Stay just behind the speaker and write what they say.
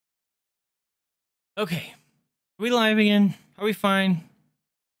Okay. Are we live again? Are we fine?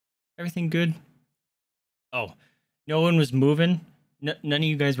 Everything good? Oh, no one was moving? None of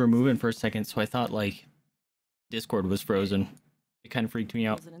you guys were moving for a second, so I thought, like, Discord was frozen. It kind of freaked me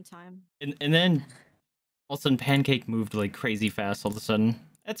out. In time. And then, all of a sudden, Pancake moved, like, crazy fast all of a sudden.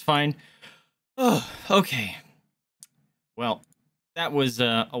 That's fine. Oh, okay. Well, that was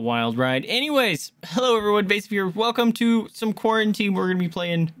a wild ride. Anyways, hello everyone, Vaesive here. Welcome to some QuaranTeam. We're going to be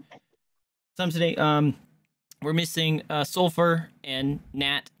playing some today. We're missing Sulfur and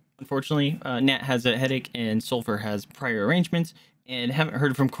Nat. Unfortunately, Nat has a headache and Sulfur has prior arrangements, and haven't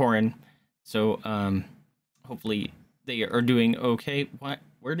heard from Korinn. So, hopefully they are doing okay. What?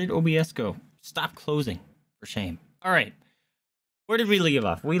 Where did OBS go? Stop closing, for shame. All right. Where did we leave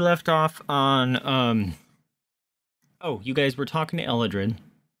off? We left off on, oh, you guys were talking to Eldred,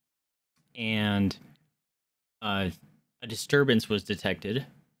 and a disturbance was detected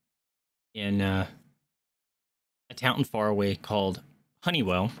in a town far away called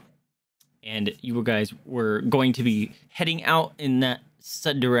Honeywell, and you guys were going to be heading out in that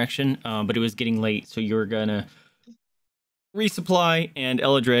said direction, but it was getting late, so you were gonna resupply, and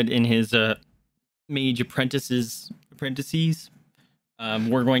Eldred and his mage apprentices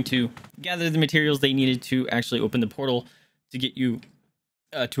were going to gather the materials they needed to actually open the portal to get you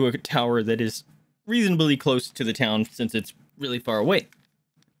to a tower that is reasonably close to the town, since it's really far away.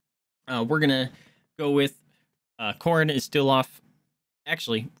 We're gonna go with Korinn is still off.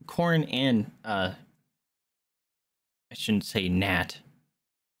 Actually, Korinn and I shouldn't say Nat.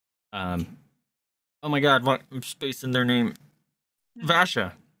 Oh my God, what? I'm spacing their name.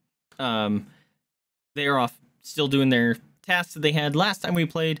 Vaesive. They are off, still doing their tasks that they had last time we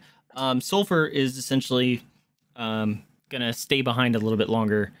played. Sulfur is essentially gonna stay behind a little bit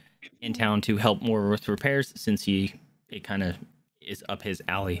longer in town to help more with repairs, since it kind of is up his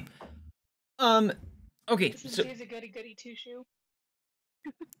alley. Okay, Since so he's a goody two shoe.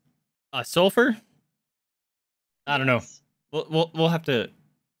 Sulfur. I don't know. Yes. We'll have to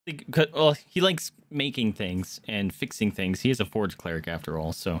think. Well, he likes making things and fixing things. He is a forge cleric after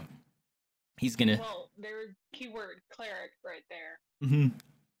all, so he's gonna. Well, there's keyword cleric right there.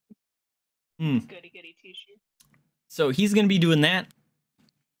 Goody two shoe. So he's gonna be doing that.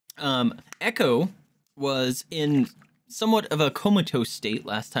 Echo was in somewhat of a comatose state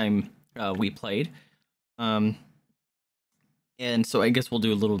last time we played. And so I guess we'll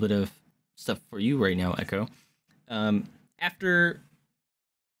do a little bit of stuff for you right now, Echo. After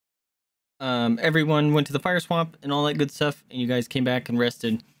everyone went to the fire swamp and all that good stuff, and you guys came back and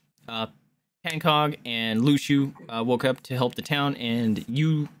rested, Pancóg and Luciu woke up to help the town, and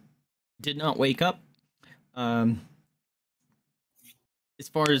you did not wake up. As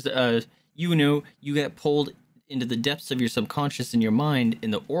far as you know, you got pulled into the depths of your subconscious and your mind,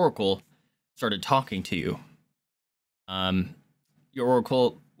 and the Oracle started talking to you. Your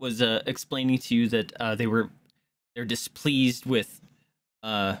Oracle was explaining to you that they're displeased with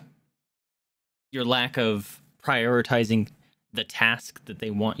your lack of prioritizing the task that they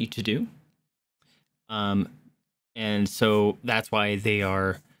want you to do. And so that's why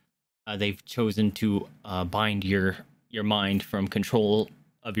they've chosen to bind your mind from control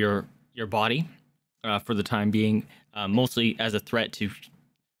of your body for the time being, mostly as a threat to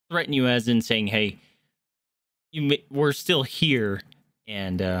threaten you, as in saying, hey, we're still here,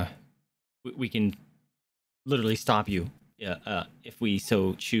 and we can literally stop you if we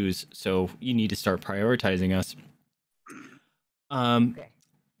so choose. So you need to start prioritizing us. Okay.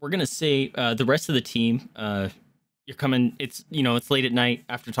 We're gonna say the rest of the team. You're coming. It's late at night.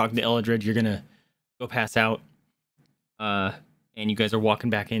 After talking to Eldred, you're gonna go pass out. And you guys are walking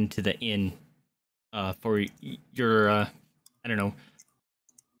back into the inn for your I don't know,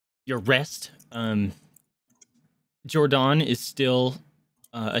 your rest. Jordan is still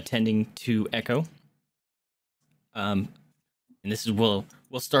attending to Echo. And this is we'll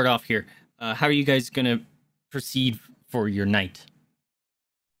start off here. How are you guys gonna proceed for your night?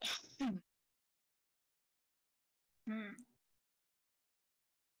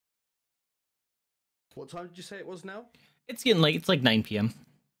 What time did you say it was now? It's getting late. It's like 9 p.m.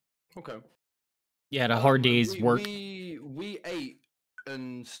 Okay. Yeah, had a hard day's work. We ate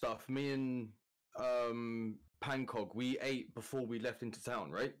and stuff. Me and Pancóg, we ate before we left into town,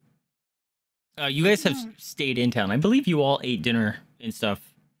 right? You guys have stayed in town. I believe you all ate dinner and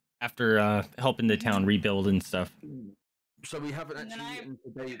stuff after helping the town rebuild and stuff. So we haven't actually eaten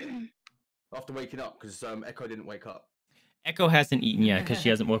today then, after waking up, because Echo didn't wake up. Echo hasn't eaten yet because she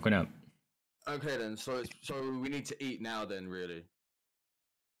hasn't woken up. Okay then, so we need to eat now then, really.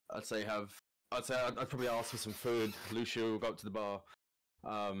 I'd probably ask for some food. Luciu will go up to the bar.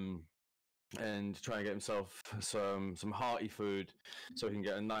 and try and get himself some hearty food, so he can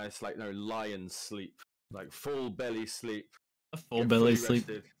get a nice lion sleep, like full belly sleep. A full Get belly fully sleep.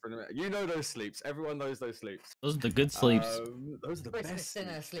 rested for the You know those sleeps. Everyone knows those sleeps. Those are the good sleeps. Those are the Christmas best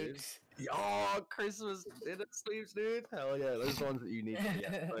dinner sleeps. sleeps. Oh, Christmas dinner sleeps, dude. Hell yeah, those are the ones that you need to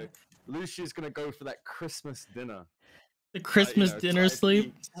get. So Lucia's gonna go for that Christmas dinner. The Christmas dinner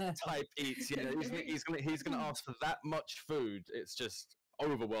sleep. Type eats. Yeah, he's gonna ask for that much food. It's just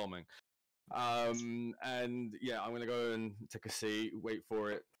overwhelming. And yeah, I'm gonna go and take a seat, wait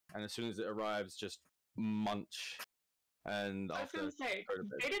for it, and as soon as it arrives, just munch. And I was gonna say,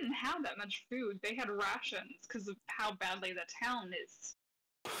 they didn't have that much food. They had rations because of how badly the town is.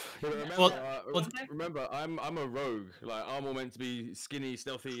 Yeah, remember, I'm a rogue. Like, I'm all meant to be skinny,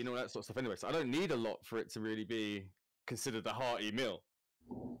 stealthy, and all that sort of stuff anyway. So I don't need a lot for it to really be considered a hearty meal.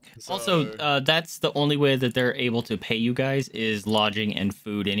 So... Also, that's the only way that they're able to pay you guys is lodging and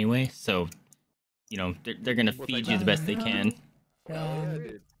food anyway. So, you know, they're gonna feed you the best they can. Yeah,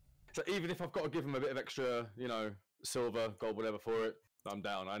 dude. So even if I've got to give them a bit of extra, you know, silver, gold, whatever for it, I'm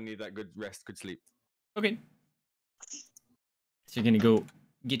down. I need that good rest, good sleep. Okay. So you're gonna go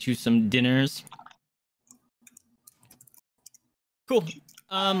get you some dinners. Cool.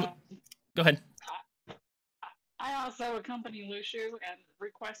 Go ahead. I also accompany Lushu and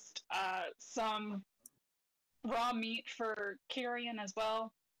request some raw meat for Kyrian as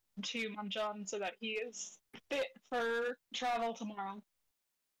well to munch on so that he is fit for travel tomorrow.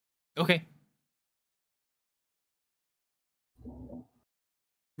 Okay.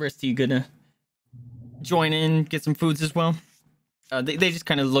 Rest, you gonna join in, get some foods as well? They just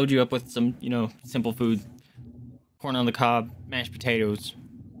kind of load you up with some, you know, simple food. Corn on the cob, mashed potatoes,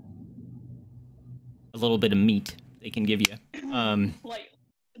 a little bit of meat they can give you.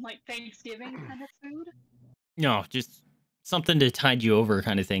 Like Thanksgiving kind of food? No, just something to tide you over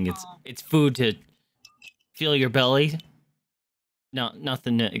kind of thing. It's food to fill your belly.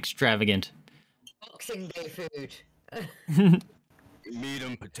 Nothing extravagant. Boxing Day food. Meat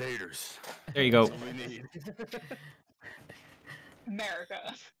and potatoes. There you go. That's all we need.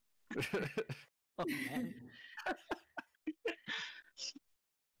 America. Oh,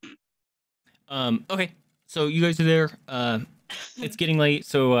 man. Okay. So you guys are there. It's getting late,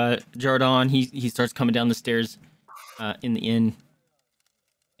 so Jardon he starts coming down the stairs in the inn.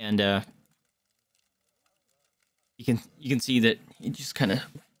 And you can see that he just kind of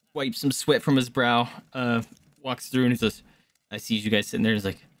wipes some sweat from his brow, walks through and he says, I see you guys sitting there. He's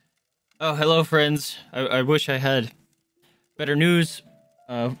like, oh, hello, friends. I wish I had better news.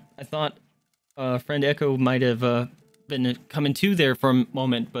 I thought friend Echo might have been coming to there for a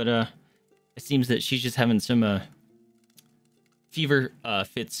moment, but it seems that she's just having some fever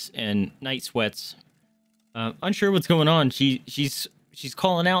fits and night sweats. Unsure what's going on. She's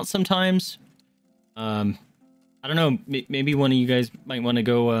calling out sometimes. I don't know. Maybe one of you guys might want to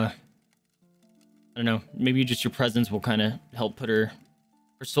go. I don't know. Maybe just your presence will kind of help put her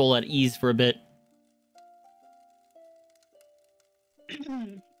soul at ease for a bit.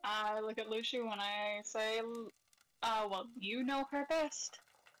 I look at Lushu and I say, well, you know her best.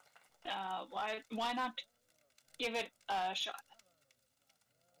 Why not give it a shot?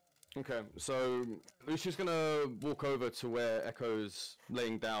 Okay, so Lucia's gonna walk over to where Echo's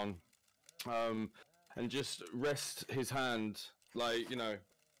laying down, and just rest his hand, like, you know,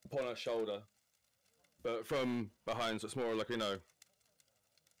 upon her shoulder, but from behind, so it's more like, you know,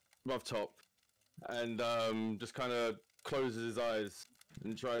 above top, and just kind of closes his eyes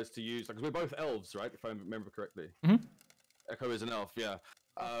and tries to use, like, 'cause we're both elves, right? If I remember correctly. Mm-hmm. Echo is an elf, yeah.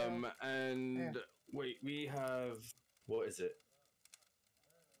 And Yeah. wait, we have, what is it?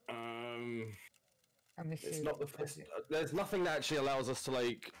 It's not the first. There's nothing that actually allows us to,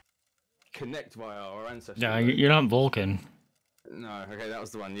 like, connect via our ancestors. Yeah, you're not Vulcan. No, okay, that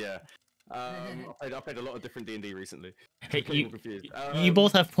was the one. Yeah. I played a lot of different D&D recently. Hey, I'm confused. you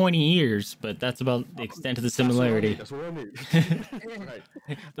both have pointy ears, but that's about the extent of the similarity. That's what I need. Right.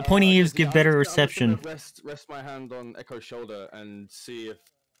 The pointy ears Yeah, give better reception. I'm just gonna rest my hand on Echo's shoulder and see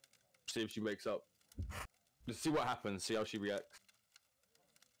if she wakes up. Just see what happens. See how she reacts.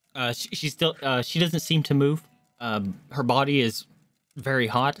 She still she doesn't seem to move. Her body is very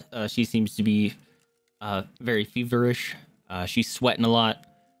hot. She seems to be very feverish. She's sweating a lot.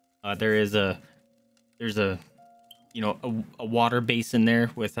 There's a you know a water basin there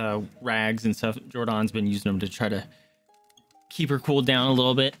with rags and stuff. Jordan's been using them to try to keep her cooled down a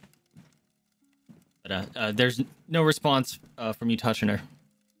little bit. But there's no response from you touching her.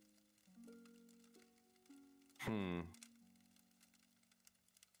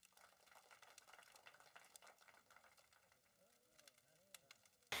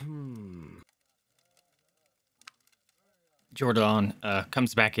 Jordan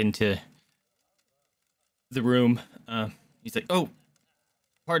comes back into the room. He's like, "Oh,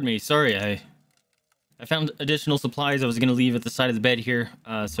 pardon me. Sorry, I found additional supplies. I was gonna leave at the side of the bed here,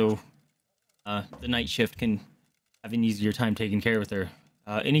 so the night shift can have an easier time taking care of her.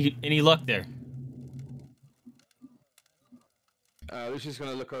 Any luck there?" Lucy's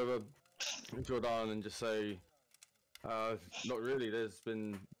gonna look over Jordan and just say, "Not really. There's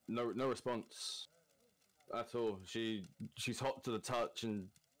been no response at all. She's hot to the touch and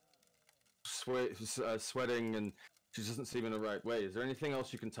sweating, and she doesn't seem in the right way. Is there anything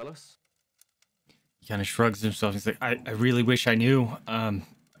else you can tell us?" He kind of shrugs himself. He's like, I really wish I knew.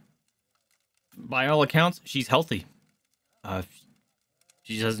 By all accounts, she's healthy.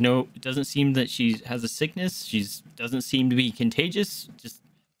 She has no. It doesn't seem that she has a sickness. Doesn't seem to be contagious. Just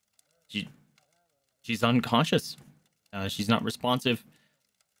she's unconscious. She's not responsive.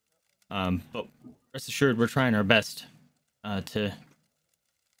 But rest assured, we're trying our best to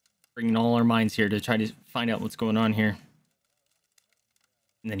bring in all our minds here to try to find out what's going on here.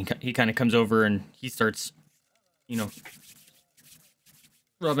 And then he kind of comes over and he starts,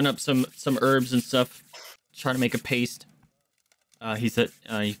 rubbing up some herbs and stuff, trying to make a paste. He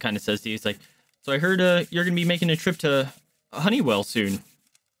kind of says to you, he's like, "So I heard you're gonna be making a trip to Honeywell soon."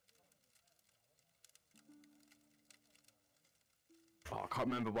 Oh, I can't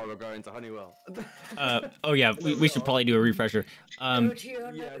remember why we're going to Honeywell. Oh yeah, we should probably do a refresher.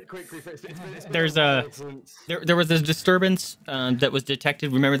 Yeah, quick refresh. There's there was a disturbance that was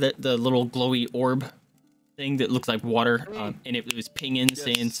detected. Remember the little glowy orb thing that looks like water, and it was pinging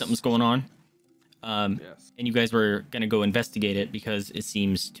saying something's going on. Yes. And you guys were gonna go investigate it because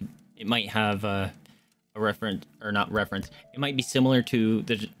it might have a reference or not reference. It might be similar to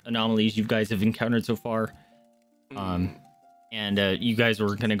the anomalies you guys have encountered so far. And you guys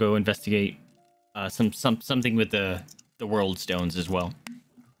were gonna go investigate something with the world stones as well.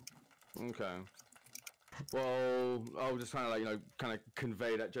 Okay. Well, I'll just kind of kind of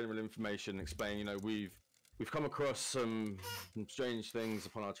convey that general information, explain, we've come across some strange things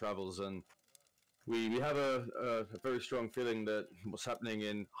upon our travels, and we have a very strong feeling that what's happening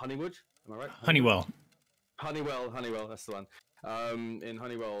in Honeywood, am I right? Honeywell, that's the one. In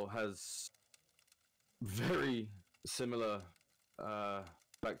Honeywell has very similar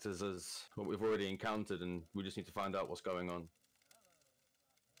factors as what we've already encountered, and we just need to find out what's going on.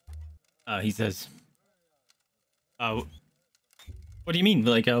 he says, "What do you mean?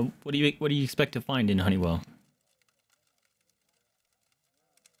 Like, what do you expect to find in Honeywell?"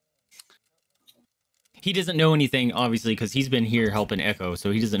 He doesn't know anything, obviously, because he's been here helping Echo, so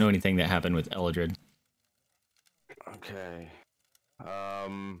he doesn't know anything that happened with Eldred. Okay.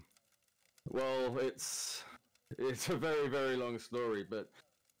 Well, it's a very, very long story, but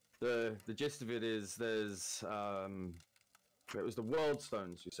the gist of it is there's it was the world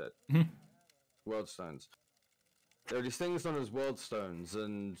stones, you said. Mhm. World stones. There are these things known as world stones,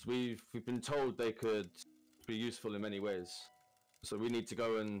 and we've been told they could be useful in many ways. So we need to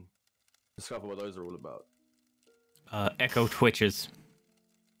go and discover what those are all about. Echo twitches.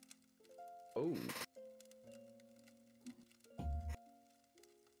 Oh.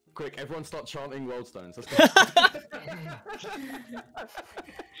 Quick, everyone start chanting world stones. Let's go.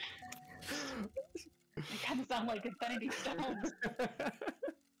 They kind of sound like infinity stones.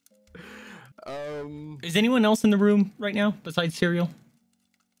 Is anyone else in the room right now besides Serial?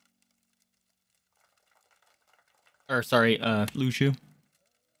 Or sorry, Lushu?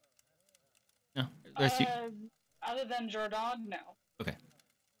 No, there's you. Other than Jordan, no. Okay.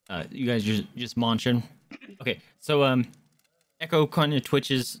 You guys just munching. Okay, so Echo kind of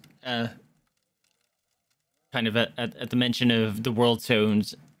twitches, kind of at the mention of the world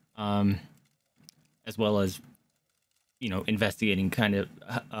stones, as well as, investigating kind of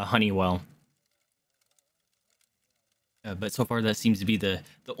Honeywell. But so far, that seems to be the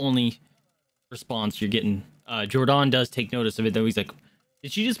only response you're getting. Jordan does take notice of it, though. He's like,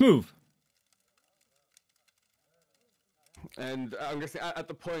 "Did she just move?" And I'm guessing at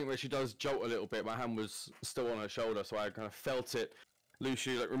the point where she does jolt a little bit, my hand was still on her shoulder, so I kind of felt it.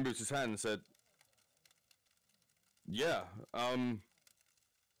 Lucy removes his hand and said, "Yeah,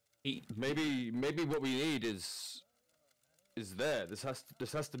 maybe what we need is there. This has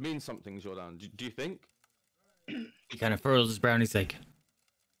to mean something, Jordan. Do you think?" He kind of furrows his brow and he's like,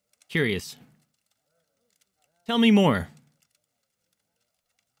 "Curious. Tell me more.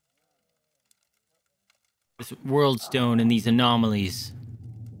 This world stone and these anomalies."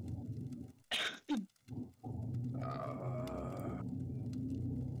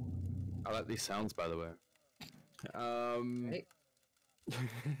 I like these sounds, by the way. Right.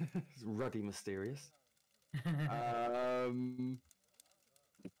 Ruddy mysterious.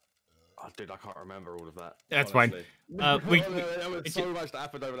 Oh, dude, I can't remember all of that. That's honestly. fine. There was it so could- much that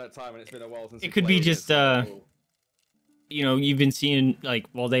happened over that time, and it's been a while since. It we could be played just, so it's all- you know, you've been seeing like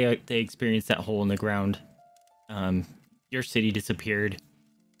while they experienced that hole in the ground, your city disappeared.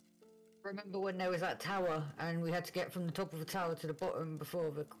 Remember when there was that tower and we had to get from the top of the tower to the bottom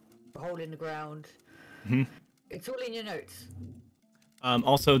before the hole in the ground? Mhm. It's all in your notes.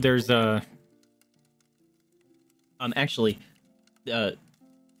 Also, there's actually,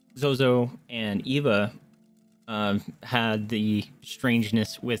 Zozo and Eva had the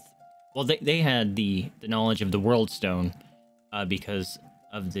strangeness with, well, they had the knowledge of the World Stone because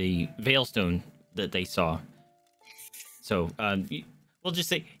of the Veilstone that they saw. So we'll just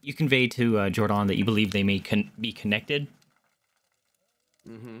say you convey to Jordan that you believe they may be connected.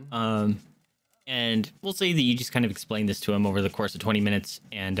 Mhm. And we'll say that you just kind of explained this to him over the course of 20 minutes,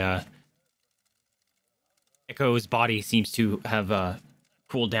 and Echo's body seems to have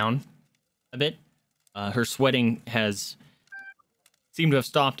cooled down a bit. Her sweating has seemed to have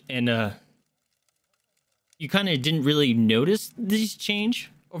stopped, and you kind of didn't really notice this change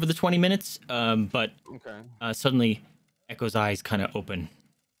over the 20 minutes, but Okay. suddenly Echo's eyes kind of open.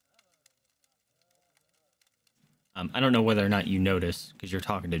 I don't know whether or not you notice, because you're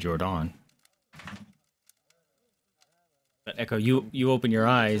talking to Jordan. But Echo, you open your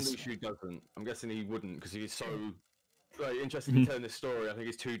eyes. Luciu doesn't. I'm guessing he wouldn't because he's so interested in telling this story. I think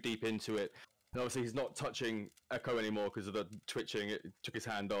he's too deep into it. And obviously, he's not touching Echo anymore because of the twitching. It took his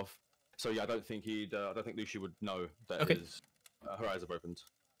hand off. So yeah, I don't think Luciu would know that Okay. her eyes have opened.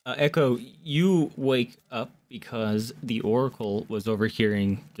 Echo, you wake up because the Oracle was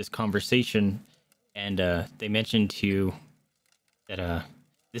overhearing this conversation, and they mentioned to you that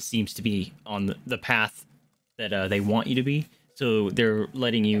this seems to be on the path that they want you to be. So they're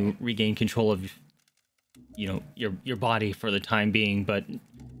letting you regain control of, you know, your body for the time being. But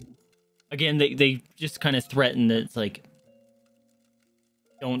again, they just kind of threaten that it's like,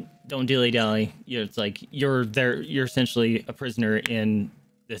 don't dilly dally. It's like you're there. You're essentially a prisoner in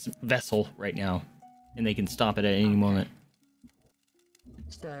this vessel right now, and they can stop it at any moment.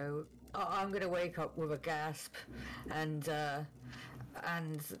 So I'm gonna wake up with a gasp, and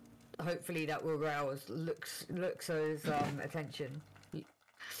hopefully that will rouse Luxo's attention.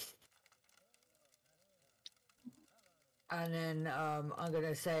 And then I'm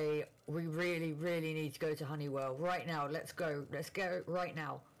gonna say we really need to go to Honeywell right now. Let's go right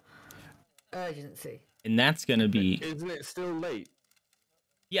now. Urgency. And that's gonna be, Isn't it still late?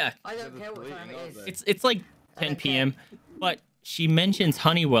 yeah. I don't They're care what bleeding, time it aren't is. they? It's like I 10 don't care. p.m. But she mentions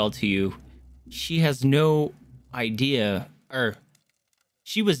Honeywell to you. She has no idea, or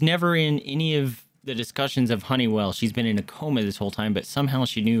she was never in any of the discussions of Honeywell. She's been in a coma this whole time, but somehow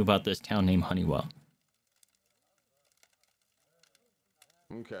she knew about this town named Honeywell.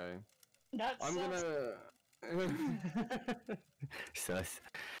 Okay. That's I'm gonna. Sus.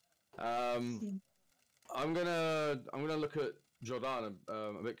 I'm gonna look at Jordan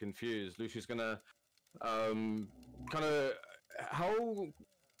a bit confused. Luciu's gonna kind of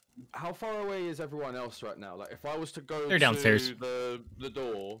how far away is everyone else right now? Like if I was to go They're downstairs. to the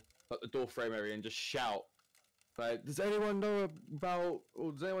door, like the door frame area, and just shout, like, does anyone know about,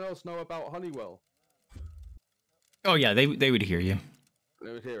 or does anyone else know about Honeywell? Oh yeah, they would hear you.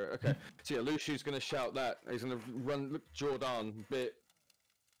 They would hear it. Okay. So yeah, Luciu's gonna shout that. He's gonna look at Jordan a bit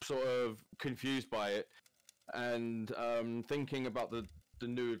sort of confused by it, and thinking about the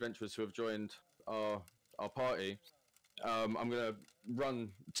new adventurers who have joined our party. I'm gonna run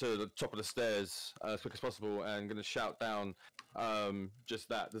to the top of the stairs as quick as possible, and gonna shout down just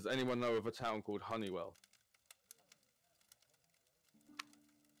that. Does anyone know of a town called Honeywell?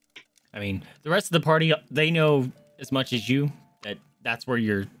 I mean, the rest of the party, they know as much as you that that's where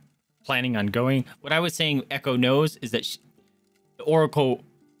you're planning on going. What I was saying Echo knows is that the Oracle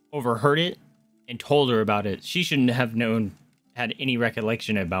overheard it and told her about it. She shouldn't have had any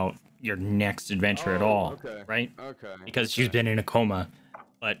recollection about your next adventure at all, okay. right? Okay. Because she's been in a coma.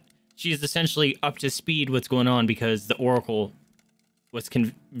 But she's essentially up to speed what's going on because the Oracle was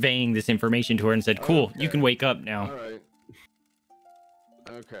conveying this information to her and said, cool, you can wake up now. All right.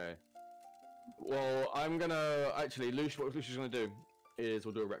 Okay. Well, I'm gonna actually, what Luciu's gonna do is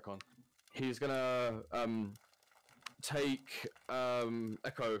we'll do a retcon. He's gonna take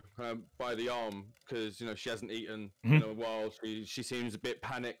Echo by the arm because she hasn't eaten in a while. She seems a bit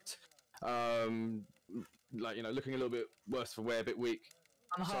panicked, like looking a little bit worse for wear, a bit weak.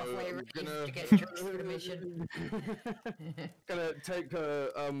 I'm halfway ready to get dressed for the mission. Gonna take her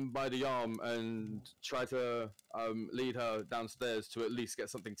by the arm and try to lead her downstairs to at least get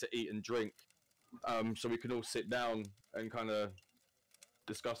something to eat and drink. so we can all sit down and kind of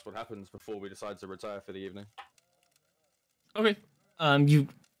discuss what happens before we decide to retire for the evening. Okay. You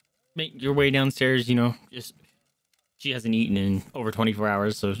make your way downstairs. You know, just she hasn't eaten in over 24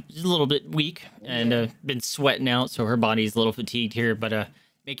 hours, so she's a little bit weak and been sweating out, so her body's a little fatigued here. But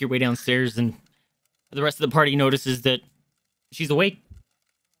make your way downstairs, and the rest of the party notices that she's awake,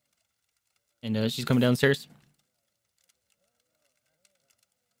 and she's coming downstairs.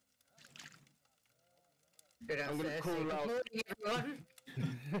 I'm gonna call out. Everyone.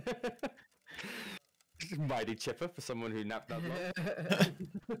 Mighty chipper for someone who napped that long.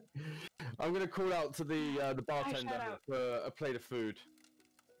 I'm gonna call out to the bartender for a plate of food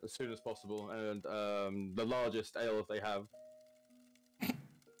as soon as possible, and the largest ale they have.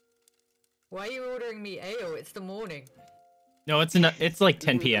 Why are you ordering me ale? It's the morning. No, it's like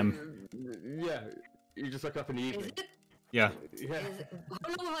 10 p.m. Yeah, you just woke up in the evening. Is it? Yeah. Yeah.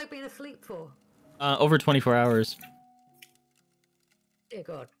 How long have I been asleep for? Over 24 hours. Dear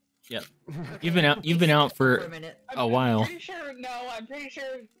God. Yep. Okay. You've been out for a minute. a while. I'm pretty sure. No, I'm pretty sure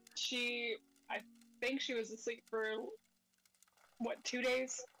I think she was asleep for what, 2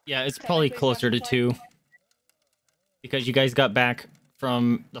 days? Yeah, it's probably Technically closer to specified. 2. Because you guys got back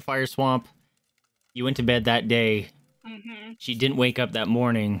from the fire swamp. You went to bed that day. Mm-hmm. She didn't wake up that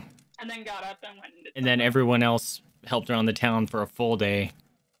morning. And then got up and went. And then everyone else helped around the town for a full day.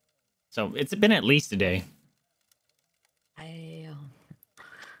 So it's been at least a day.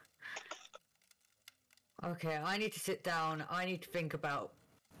 Okay, I need to sit down. I need to think about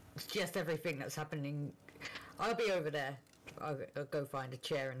just everything that's happening. I'll be over there. I'll go find a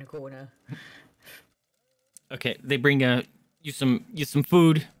chair in the corner. Okay, they bring you some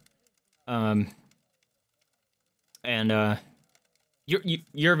food. And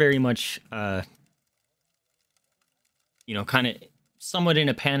you're very much kind of somewhat in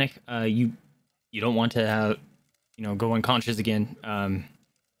a panic. You don't want to have go unconscious again.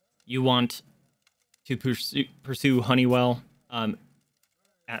 You want to pursue Honeywell at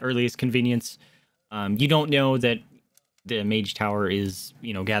earliest convenience. You don't know that the Mage Tower is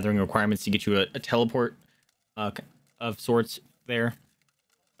gathering requirements to get you a teleport of sorts there.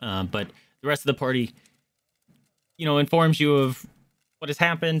 But the rest of the party informs you of what has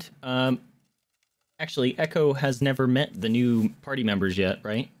happened. Actually, Echo has never met the new party members yet,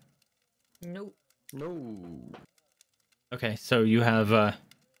 right? Nope. No. Okay, so you have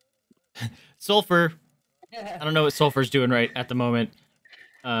Sulfur. I don't know what Sulfur's doing right at the moment.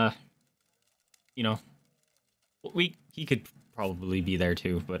 He could probably be there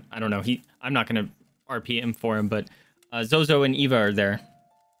too, but I don't know. I'm not gonna RP him for him, but Zozo and Eva are there.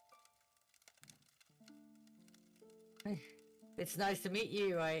 It's nice to meet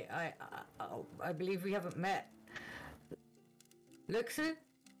you. I believe we haven't met. Luxu?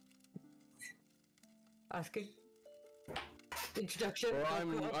 Asking. Introduction. Well,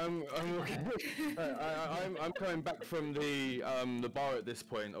 I'm coming back from the bar at this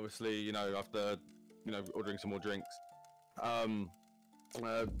point. Obviously, after ordering some more drinks.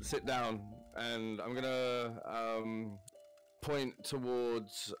 Sit down, and I'm gonna point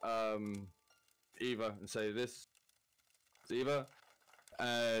towards Eva and say, "This is Eva,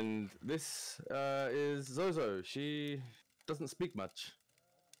 and this is Zozo. She doesn't speak much."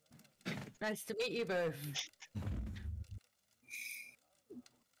 Nice to meet you both.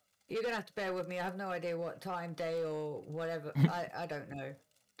 You're gonna have to bear with me. I have no idea what time, day, or whatever. I don't know.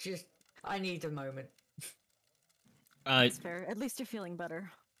 Just I need a moment. It's fair. At least you're feeling better.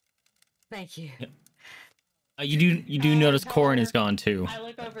 Thank you. You do notice Korinn is gone too. I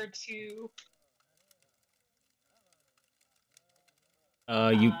look over to.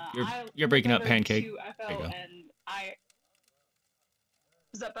 You're breaking up, Pancake. To FL There you go. and I.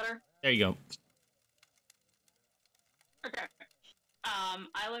 Is that better? There you go. Okay.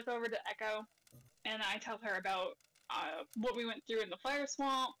 I look over to Echo, and I tell her about what we went through in the fire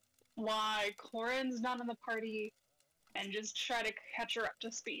swamp, why Korinn's not in the party, and just try to catch her up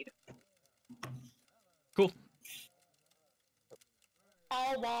to speed. Cool.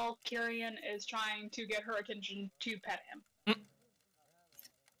 All while Kyrian is trying to get her attention to pet him.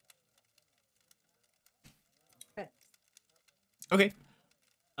 Okay.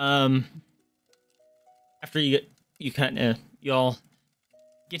 After you all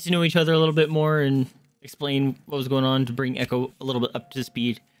get to know each other a little bit more and explain what was going on to bring Echo a little bit up to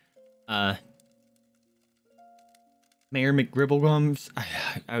speed. Mayor McGribblegums, I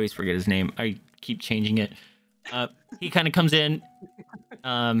always forget his name. I keep changing it. He kind of comes in.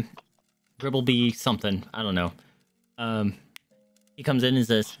 Gribbleby something. I don't know. He comes in and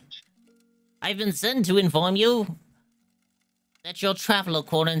says, "I've been sent to inform you that your travel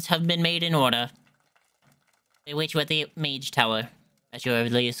accordance have been made in order. They wait you at the Mage Tower at your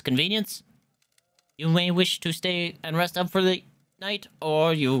earliest convenience. You may wish to stay and rest up for the night,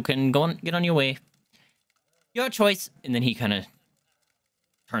 or you can get on your way. Your choice. And then he kind of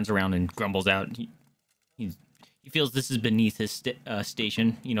turns around and grumbles out. He feels this is beneath his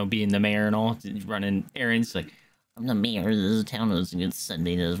station, you know, being the mayor and all, running errands. Like, I'm the mayor of this town. It's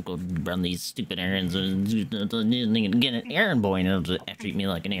Sunday to go run these stupid errands and get an errand boy, and he'll treat me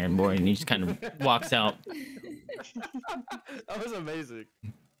like an errand boy. And he just kind of walks out. That was amazing.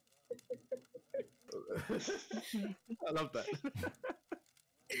 I love that.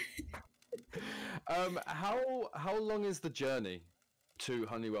 How long is the journey to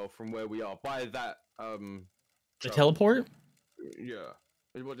Honeywell from where we are? By that The teleport? Yeah.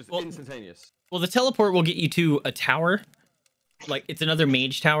 What is Well, instantaneous? Well, the teleport will get you to a tower. Like, it's another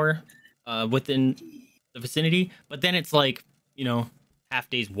mage tower within the vicinity. But then it's like, you know, half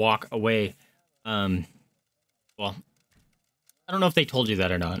day's walk away. Well, I don't know if they told you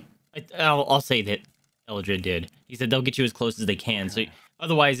that or not. I'll say that Eldred did. He said they'll get you as close as they can. So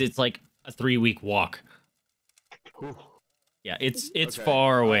otherwise, it's like a 3-week walk. Whew. Yeah, it's Okay.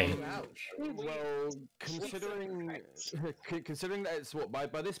 far away. Well, considering that it's what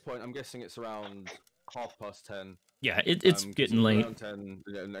by this point, I'm guessing it's around 10:30. Yeah, it's getting late. Around 10,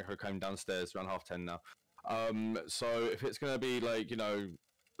 and Echo came downstairs around 10:30 now. So if it's gonna be like, you know,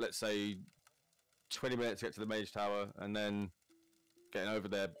 let's say 20 minutes to get to the Mage Tower, and then getting over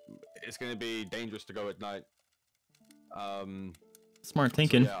there, it's gonna be dangerous to go at night. Smart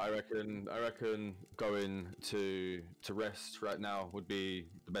thinking. So yeah, I reckon going to rest right now would be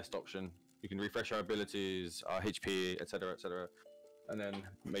the best option. We can refresh our abilities, our HP, etc., etc., and then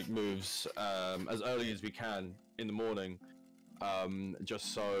make moves as early as we can in the morning,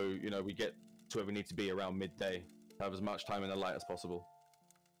 just so, you know, we get to where we need to be around midday. Have as much time in the light as possible.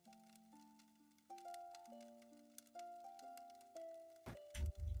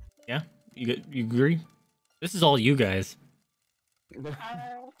 Yeah, you agree? This is all you guys.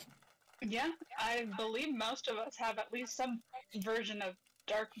 Yeah, I believe most of us have at least some version of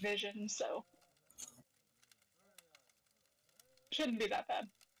dark vision, so shouldn't be that bad.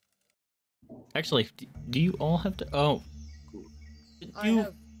 Actually, do you all have to? Oh,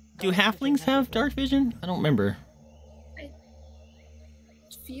 do halflings have dark vision? I don't remember. I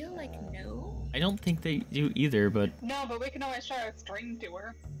feel like no. I don't think they do either, but No, but we can always try a string to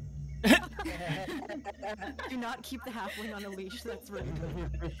her. Do not keep the halfling on a leash. That's rude.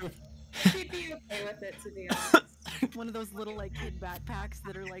 She'd be okay with it, to be honest. One of those little like kid backpacks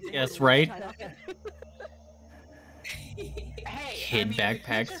that are like. Yes, right? Hey, Kid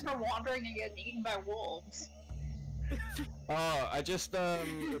backpacks. Just for wandering and getting eaten by wolves. I just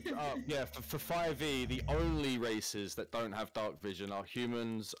yeah, for 5e, the only races that don't have dark vision are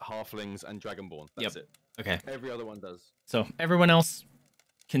humans, halflings, and dragonborn. That's it. Okay. Every other one does. So everyone else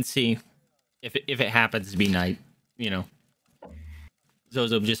can see if it happens to be night, you know.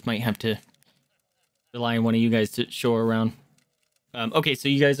 Zozo just might have to rely on one of you guys to show her around. Okay, so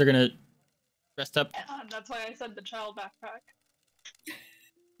you guys are gonna rest up. That's why I said the child backpack.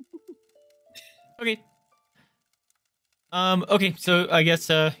 Okay. Okay, so I guess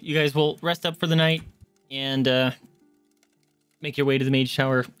you guys will rest up for the night and make your way to the Mage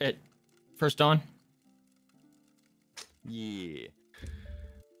Tower at first dawn. Yeah.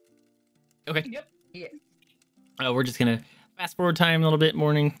 Okay. Yep. Yeah. We're just gonna fast forward time a little bit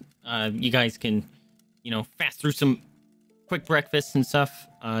morning. You guys can, you know, fast through some quick breakfasts and stuff.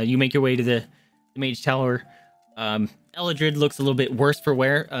 You make your way to the Mage Tower. Eldred looks a little bit worse for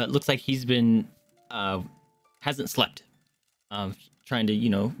wear. Looks like he's been hasn't slept. Trying to, you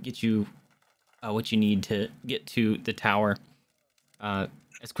know, get you what you need to get to the tower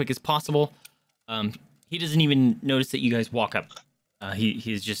as quick as possible. He doesn't even notice that you guys walk up.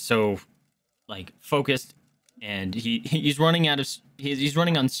 He's just so like focused, and he's running out of he's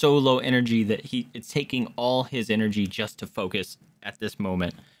running on so low energy that it's taking all his energy just to focus at this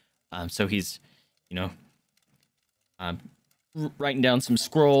moment. So he's, you know, writing down some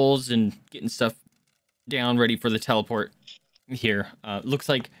scrolls and getting stuff down ready for the teleport here. Looks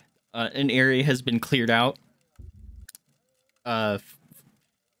like an area has been cleared out. An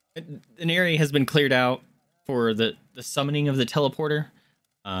area has been cleared out for the summoning of the teleporter.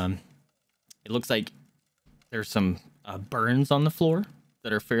 It looks like there's some burns on the floor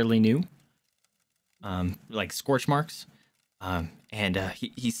that are fairly new, like scorch marks. And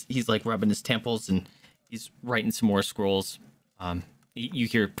he's like rubbing his temples, and he's writing some more scrolls. You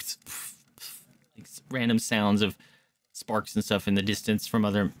hear like random sounds of sparks and stuff in the distance from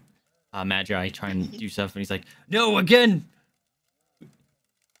other magi trying to do stuff, and he's like, "No, again!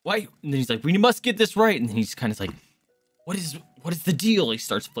 why? And then he's like, we must get this right. And then he's kind of like, what is the deal? He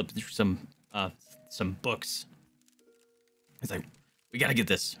starts flipping through some books. He's like, we gotta get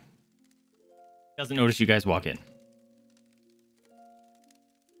this. Doesn't notice you guys walk in.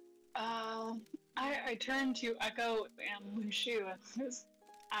 I turn to Echo and Lushu and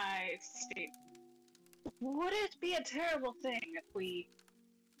I state, would it be a terrible thing if we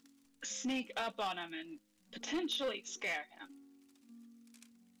sneak up on him and potentially scare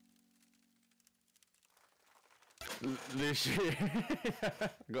him? Lucy,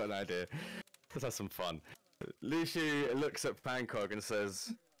 got an idea. Let's have some fun. Lucy looks at Pancóg and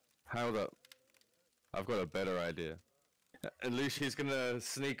says, hold up, I've got a better idea. And Lucy's gonna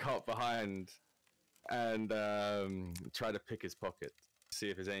sneak up behind and try to pick his pocket, see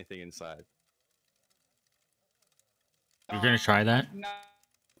if there's anything inside. You're gonna try that? No.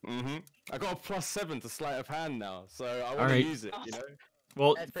 Mm-hmm. I got a +7 to sleight of hand now, so I want Alright. to use it, you know?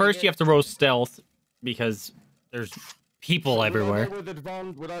 Well, That's pretty first good. you have to roll stealth because there's people everywhere. With there's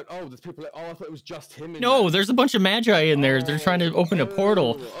people. Oh, I thought it was just him. In No, there. there's a bunch of magi in there. They're trying to open a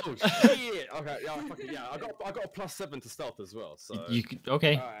portal. Oh shit! Okay, yeah, I got a +7 to stealth as well. So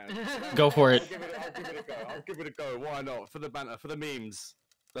Okay, alright. go for it. I'll give it a go. Why not? For the banter, for the memes.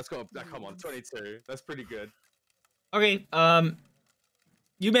 Let's go. Come on, 22. That's pretty good. Okay,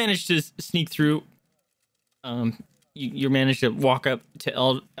 you managed to sneak through. You managed to walk up to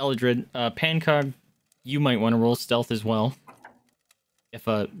Eldred. Pancóg, you might want to roll stealth as well. If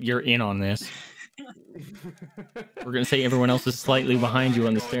you're in on this. We're gonna say everyone else is slightly behind you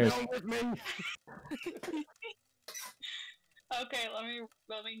on the stairs. Okay, let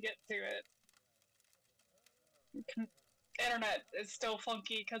me get to it. Internet is still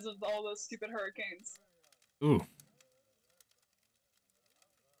funky because of all those stupid hurricanes. Ooh.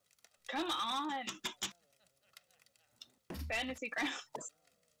 Come on! Fantasy grounds.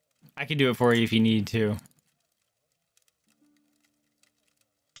 I can do it for you if you need to.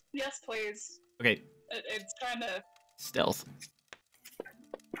 Yes, please. Okay, It's trying to. stealth.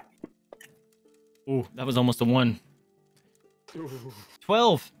 Ooh, that was almost a 1.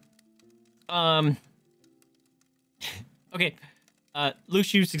 12. Okay.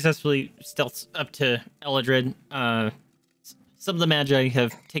 Lushu successfully stealths up to Eldred. Some of the magi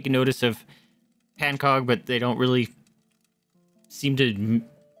have taken notice of Pancóg, but they don't really seem to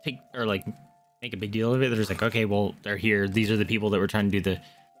take or like make a big deal of it. They're just like, okay, well, they're here. These are the people that we're trying to do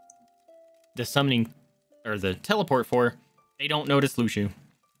the summoning or the teleport for. They don't notice Lushu.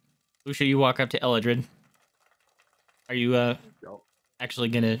 Lushu, you walk up to Eldred. Are you actually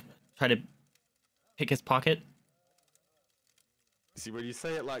gonna try to pick his pocket? See, when you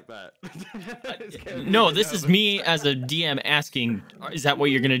say it like that. No, this is me as a DM asking, is that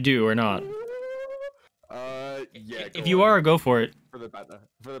what you're gonna do or not? Yeah. If you are, go for it. For the banter.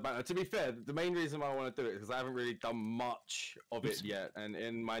 To be fair, the main reason why I want to do it is because I haven't really done much of it yet. And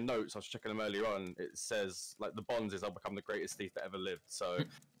in my notes, I was checking them earlier on, it says, like, the bonds is I'll become the greatest thief that ever lived. So,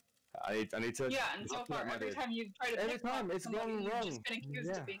 I need to... Yeah, and so far, every time you try to Every pick time, one, it's somebody, gone you've wrong. just been accused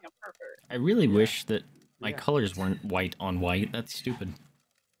Yeah. of being a pervert. I really wish that my Yeah. colors weren't white on white. That's stupid.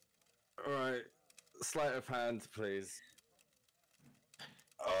 Alright. Sleight of hand, please.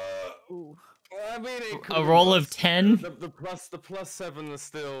 Ooh. I mean, it could A be roll worse. of 10? The +7 is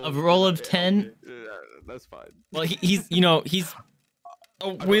still... A roll of 10? Yeah, that's fine. Well, he's a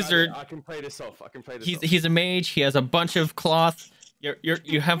wizard. I can play this off. He's a mage. He has a bunch of cloth.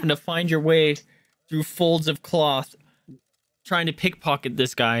 You happen to find your way through folds of cloth, trying to pickpocket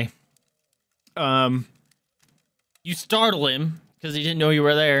this guy. You startle him because he didn't know you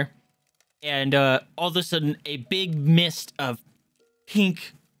were there, and all of a sudden, a big mist of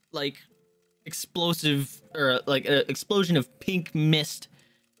pink, like explosive or like an explosion of pink mist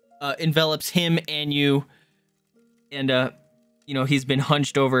envelops him and you, and he's been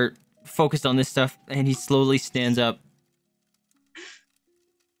hunched over, focused on this stuff, and he slowly stands up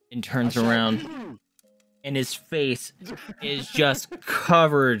and turns around, and his face is just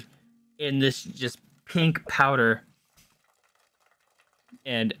covered in this just pink powder,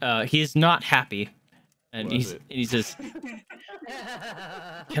 and he is not happy, and he says,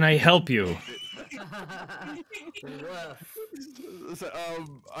 "Can I help you?" So,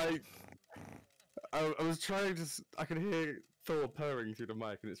 I was trying to... I can hear Thor purring through the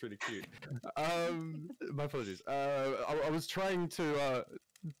mic, and it's really cute. My apologies. I was trying to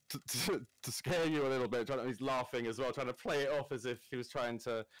scare you a little bit. He's laughing as well, trying to play it off as if he was trying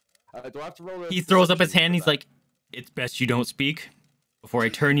to... do I have to roll a He throws up his deception hand. for He's that? like, "It's best you don't speak before I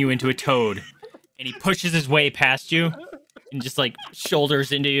turn you into a toad." And he pushes his way past you and just like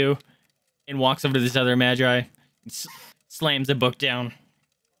shoulders into you and walks over to this other magi and slams the book down.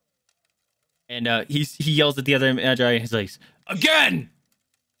 And he yells at the other Magi. He's like, again!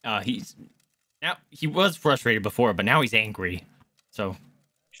 He was frustrated before, but now he's angry. So,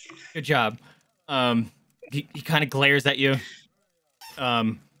 good job. He kind of glares at you.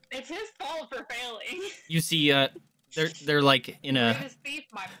 It's his fault for failing. You see, they're like in a. Greatest thief,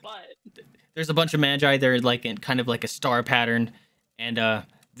 my butt. There's a bunch of Magi. They're like in kind of like a star pattern, and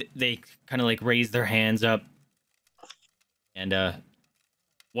they kind of like raise their hands up, and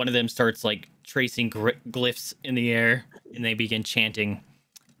one of them starts like tracing glyphs in the air, and they begin chanting.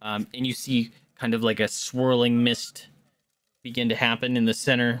 And you see kind of like a swirling mist begin to happen in the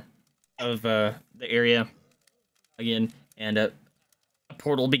center of the area again, and a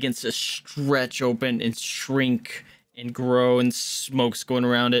portal begins to stretch open and shrink and grow, and smoke's going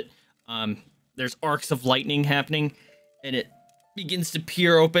around it. There's arcs of lightning happening, and it begins to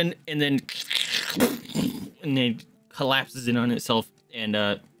peer open, and then collapses in on itself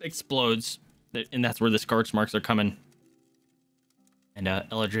and explodes, and that's where the scorch marks are coming. And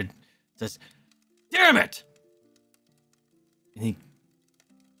Eldred says, "Damn it!" And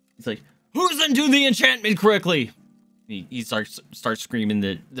he's like, "Who doesn't do the enchantment correctly?" He starts screaming.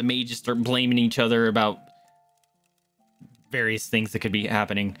 The mages start blaming each other about various things that could be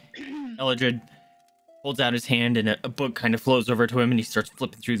happening. Eldred holds out his hand, and a book kind of flows over to him, and he starts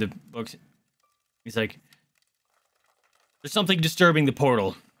flipping through the books. He's like, "There's something disturbing the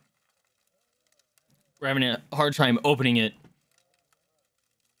portal. We're having a hard time opening it.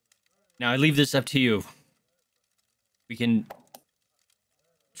 Now, I leave this up to you. We can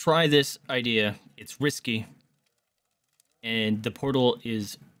try this idea. It's risky. And the portal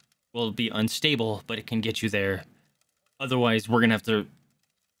will be unstable, but it can get you there. Otherwise, we're gonna have to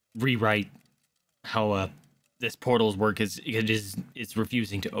rewrite how this portal's work it's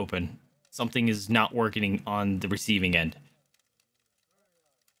refusing to open. Something is not working on the receiving end."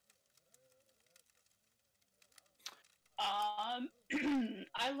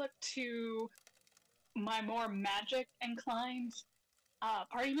 I look to my more magic inclined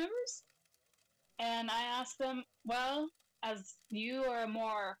party members, and I ask them, well, as you are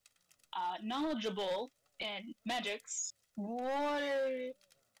more knowledgeable in magics, what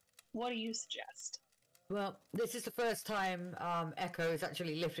do you suggest? Well, this is the first time Echo has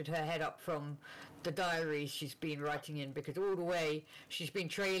actually lifted her head up from the diaries she's been writing in, because all the way she's been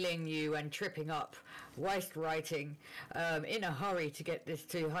trailing you and tripping up whilst writing in a hurry to get this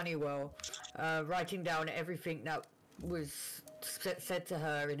to Honeywell, writing down everything that was said to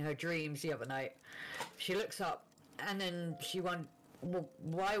her in her dreams the other night. She looks up and then she went, "Well,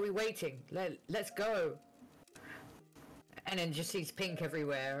 why are we waiting? Let's go." And then just sees pink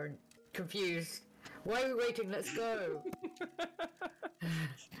everywhere and confused. "Why are we waiting? Let's go."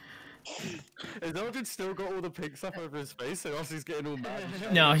 Has Eldred still got all the pink stuff over his face, so else he's getting all mad?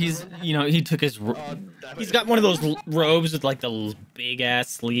 No, he took his. He's got one of those robes with like the big ass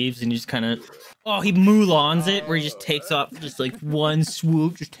sleeves, and he just kind of. Oh, he Mulans it, where he just takes off, just like one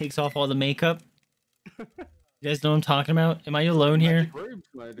swoop, just takes off all the makeup. You guys know what I'm talking about? Am I alone here? Robes,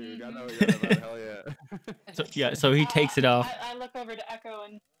 my dude. I know what you're about. Hell yeah. So he takes it off. I look over to Echo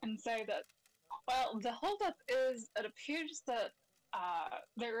and say that, well, the holdup is, it appears that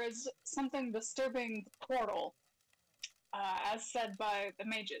there is something disturbing the portal, as said by the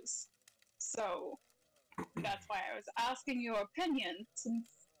mages. So that's why I was asking your opinion, since,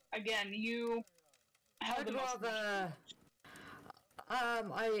 again, you have the most...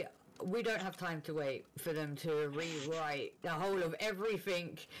 We don't have time to wait for them to rewrite the whole of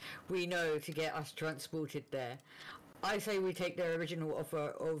everything we know to get us transported there. I say we take their original offer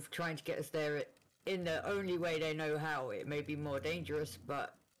of trying to get us there in the only way they know how. It may be more dangerous,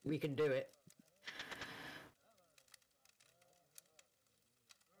 but we can do it.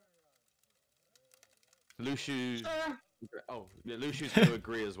 Lucius. Oh, yeah, Lucius going to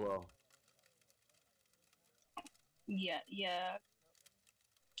agree as well. Yeah.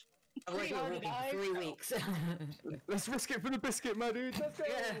 I'm already walking for 3 weeks. Let's risk it for the biscuit, my dude. Let's go.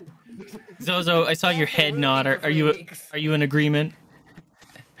 Yeah. Zozo, I saw your head nod. Are you in agreement?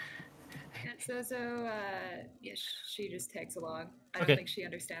 Zozo, yeah, she just tags along. I Okay. don't think she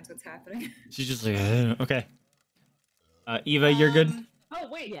understands what's happening. She's just like, okay. Eva, you're good? Oh,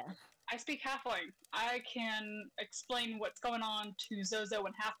 wait. Yeah. I speak Halfling. I can explain what's going on to Zozo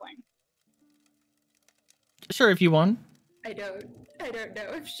and Halfling. Sure, if you want. I don't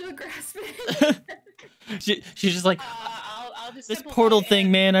know if she'll grasp it. She's just like, I'll just this simplify portal it thing,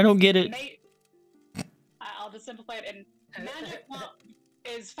 and man, I don't get it. I'll just simplify it, and magic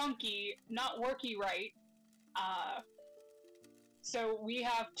is funky, not worky right. So we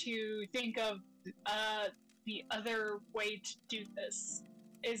have to think of the other way to do this.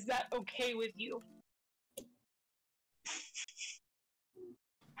 Is that okay with you?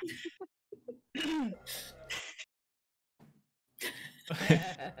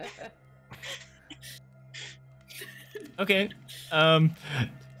 Okay. How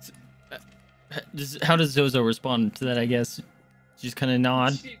does Zozo respond to that? I guess just kind of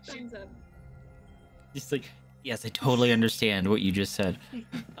nod. Thumbs up. Just like, yes, I totally understand what you just said.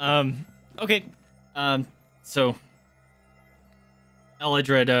 Okay. So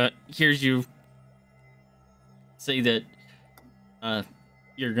Eldred hears you say that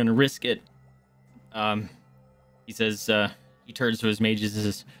you're gonna risk it. He says he turns to his mages and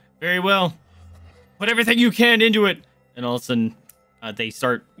says, "Very well. Put everything you can into it." And all of a sudden, they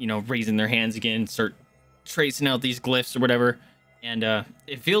start, raising their hands again, start tracing out these glyphs or whatever. And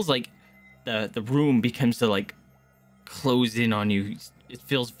it feels like the room becomes to like close in on you. It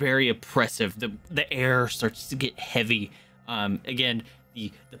feels very oppressive. The air starts to get heavy. Again,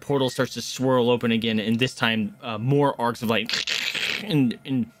 the portal starts to swirl open again, and this time more arcs of light.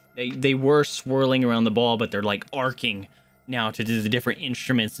 And they were swirling around the ball, but they're like arcing now to do the different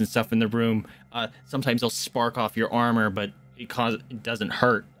instruments and stuff in the room. Sometimes they'll spark off your armor, but it doesn't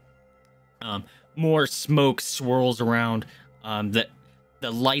hurt. More smoke swirls around.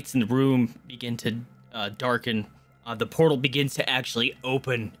 The lights in the room begin to darken. The portal begins to actually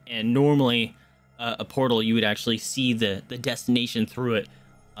open, and normally a portal you would actually see the destination through it,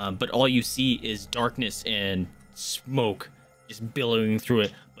 but all you see is darkness and smoke just billowing through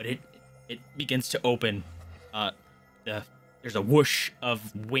it. But it begins to open. There's a whoosh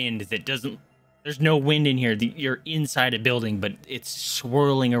of wind that doesn't. There's no wind in here. You're inside a building, but it's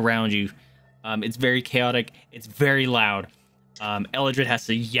swirling around you. It's very chaotic. It's very loud. Eldred has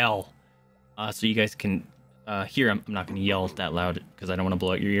to yell so you guys can hear him. I'm not going to yell that loud because I don't want to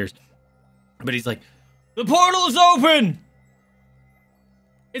blow out your ears. But he's like, "The portal is open!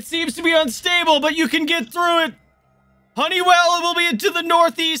 It seems to be unstable, but you can get through it! Honeywell will be to the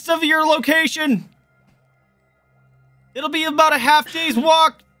northeast of your location! It'll be about a half-day's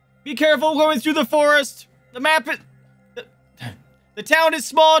walk. Be careful going through the forest. The town is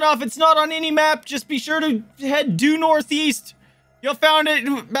small enough. It's not on any map. Just be sure to head due northeast. You'll find it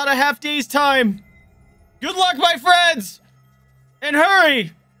in about a half-day's time. Good luck, my friends! And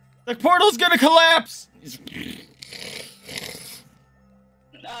hurry! The portal's gonna collapse!"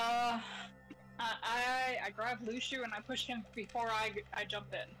 I grab Luciu and I push him before I jump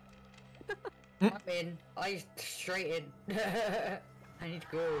in. I'm in. I straight in. I need to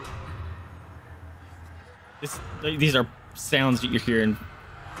go. These are sounds that you're hearing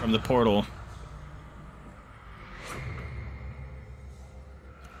from the portal.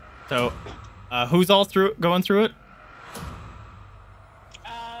 So, who's all going through it?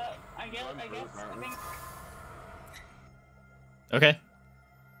 I guess. I think. Okay.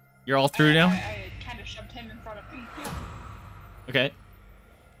 You're all through now? I kind of shoved him in front of me. Okay.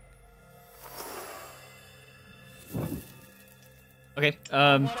 Okay,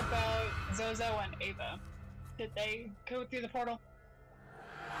 What about Zozo and Ava? Did they go through the portal?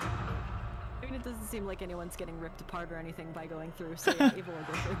 I mean, it doesn't seem like anyone's getting ripped apart or anything by going through, so yeah, Ava will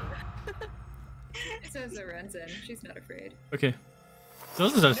go through. Zozo runs in. She's not afraid. Okay. So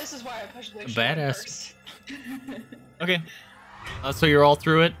This is why I pushed Luciu badass. first. Okay. So you're all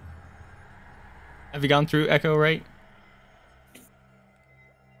through it? Have you gone through Echo, right?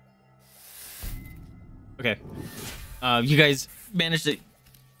 Okay. You guys managed to,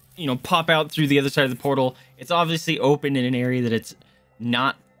 pop out through the other side of the portal. It's obviously open in an area that it's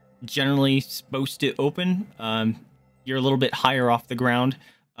not generally supposed to open. You're a little bit higher off the ground.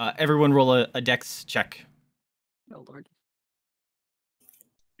 Everyone roll a dex check. Oh, Lord.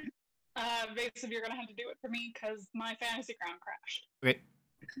 Vaesive, you're gonna have to do it for me because my fantasy ground crashed. Okay.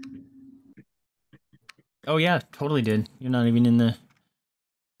 Oh yeah, totally did. You're not even in the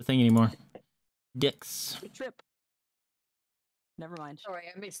thing anymore. Dex. Good trip. Never mind. Sorry,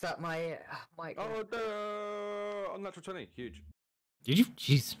 I mixed up my mic. Oh, unnatural 20. Huge. Did you?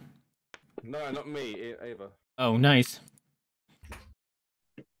 Jeez. No, not me. Ava. Oh, nice.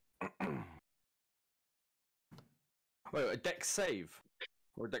 Wait, a dex save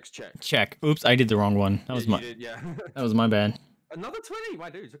or a dex check? Check. Oops, I did the wrong one. That was you my. did, yeah. That was my bad. Another 20, my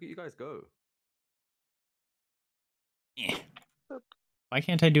dudes. Look at you guys go. Eh. Why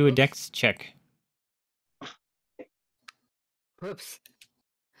can't I do a dex check? Whoops.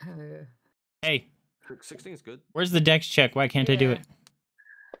 Hey, 16 is good. where's the dex check? Why can't I do Yeah. it?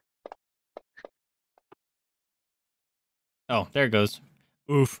 Oh, there it goes.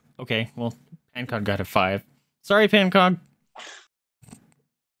 Oof. Okay, well, Pancóg got a 5. Sorry, Pancóg.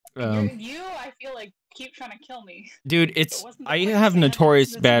 You, I feel like, keep trying to kill me. Dude, It wasn't the I quicksand have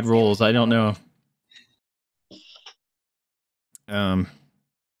notorious that's bad insane. rolls. I don't know.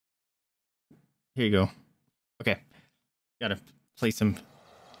 Here you go. Okay. Gotta play some.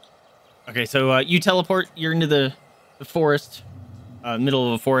 Okay, so you teleport. You're into the forest, middle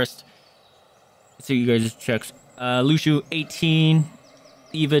of a forest. Let's see what you guys checks. Lushu 18,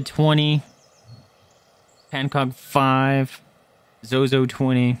 Eva 20, Pancóg 5, Zozo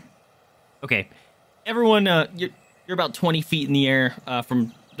 20. Okay, everyone, you're about 20 feet in the air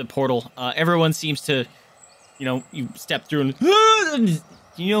from the portal. Everyone seems to, you step through and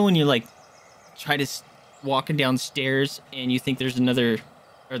when you like try to walking downstairs and you think there's another,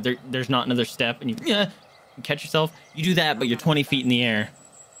 or there's not another step, and you catch yourself. You do that, but you're 20 feet in the air.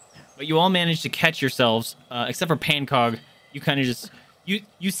 But you all manage to catch yourselves, except for Pancóg. You kind of just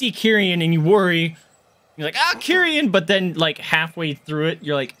you see Kyrian and you worry. You're like, Kyrian, but then like halfway through it,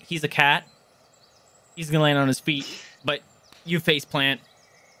 you're like, he's a cat. He's gonna land on his feet, but you face plant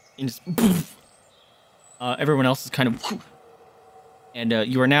and just everyone else is kind of, and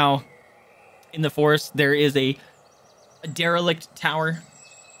you are now in the forest. There is a derelict tower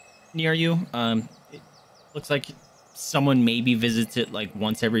near you. It looks like someone maybe visits it like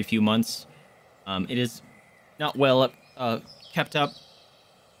once every few months. It is not well kept up,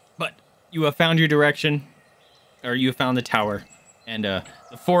 but you have found your direction, or you have found the tower, and the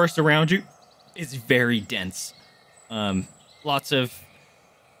forest around you is very dense. Lots of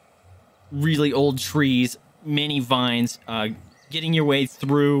really old trees, many vines. Getting your way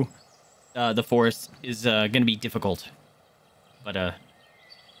through the forest is going to be difficult, but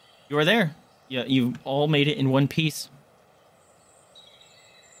you are there. Yeah, you all made it in one piece.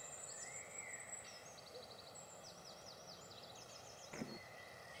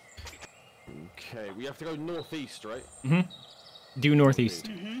 Okay, we have to go northeast, right? Mm-hmm. Due northeast.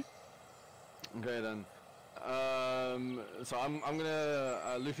 Mm-hmm. Okay then. So I'm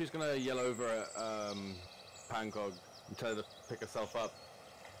gonna Luffy's gonna yell over at Pancóg and tell her to pick herself up.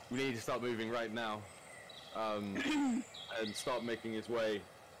 We need to start moving right now, and start making his way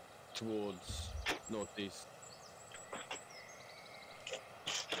towards northeast.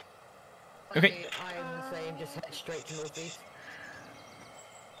 Okay. I'm the same, just head straight to northeast.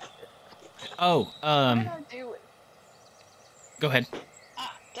 Oh, What did I do? go ahead.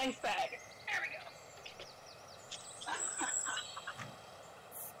 Dice bag. There we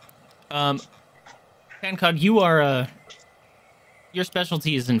go. Pancóg, you are your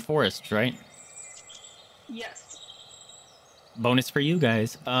specialty is in forest, right? Yes. Bonus for you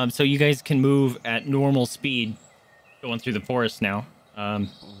guys. So you guys can move at normal speed going through the forest now.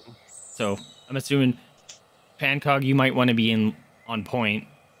 So I'm assuming Pancóg, you might want to be on point,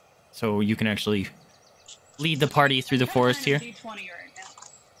 so you can actually lead the party through the forest here. D20 right now.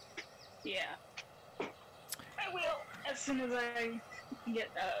 Yeah. I will as soon as I get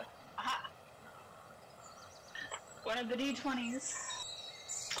one of the D20s.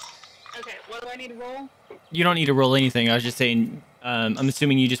 Okay, what do I need to roll? You don't need to roll anything. I was just saying, I'm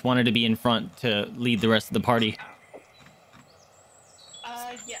assuming you just wanted to be in front to lead the rest of the party.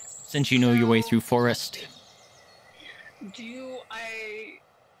 Yes. Since you know your way through forest.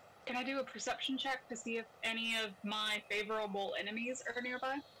 Can I do a perception check to see if any of my favorable enemies are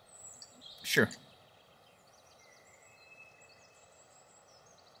nearby? Sure.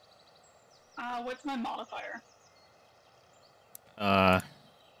 What's my modifier? I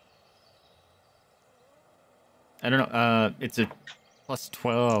don't know. It's a plus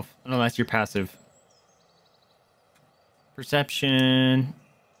 12. I don't know, that's your passive. Perception,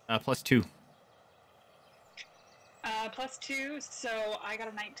 plus 2. Plus 2, so I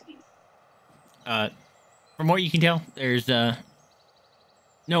got a 19. From what you can tell, there's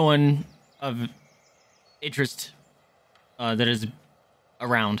no one of interest that is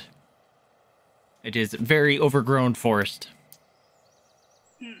around. It is very overgrown forest.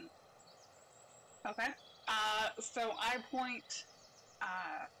 Okay. So I point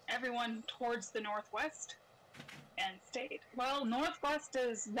everyone towards the northwest and state, well, northwest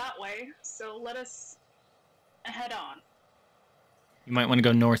is that way, so let us head on. You might want to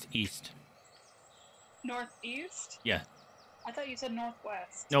go northeast. Northeast? Yeah. I thought you said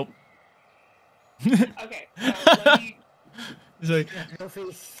northwest. Nope. Okay, so let me... It's like...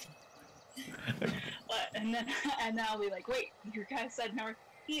 Northeast. And then I'll be like, wait, you guys said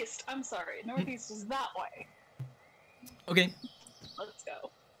northeast. I'm sorry, northeast is that way. Okay. Let's go.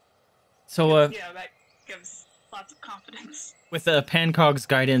 So, yeah, that gives lots of confidence. with Pancóg's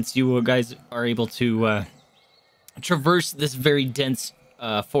guidance, you guys are able to traverse this very dense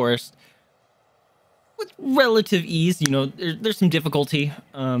forest with relative ease. You know, there's some difficulty.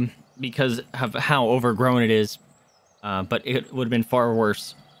 because of how overgrown it is. But it would have been far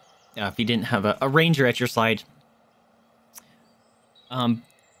worse if you didn't have a ranger at your side.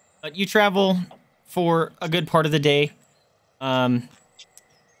 But you travel for a good part of the day. And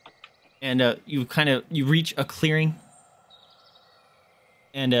you reach a clearing.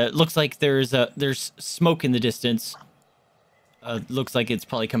 And it looks like there's smoke in the distance. Looks like it's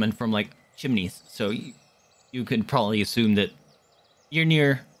probably coming from like chimneys. So you could probably assume that you're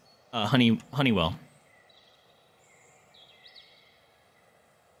near Honeywell.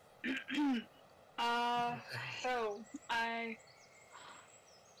 So I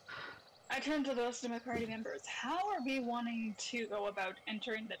turn to the rest of my party members. How are we wanting to go about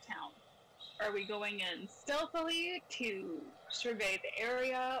entering the town? Are we going in stealthily to survey the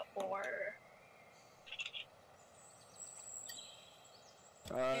area, or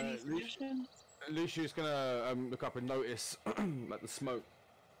any suggestions? Luciu's gonna look up and notice like the smoke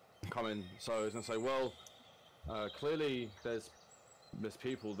coming. So he's gonna say, "Well, clearly there's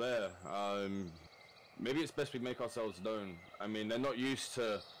people there. Maybe it's best we make ourselves known. I mean, they're not used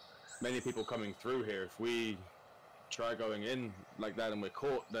to many people coming through here. If we try going in like that and we're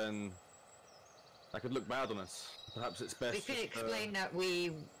caught, then that could look bad on us. Perhaps it's best." We could explain that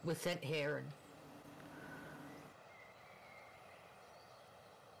we were sent here and...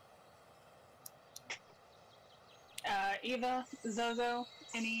 Eva, Zozo,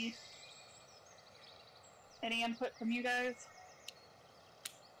 any input from you guys?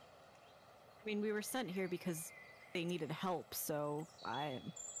 I mean, we were sent here because they needed help, so I'm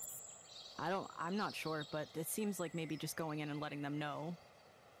not sure, but it seems like maybe just going in and letting them know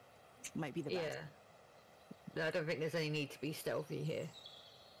might be the best. Yeah. I don't think there's any need to be stealthy here.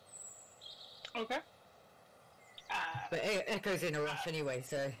 Okay. But Echo's in a rush anyway,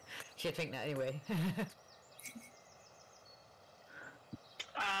 so she'll think that anyway.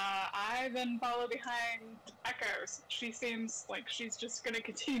 I then follow behind Echoes. She seems like she's just gonna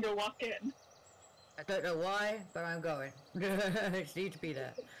continue to walk in. I don't know why, but I'm going. I just need to be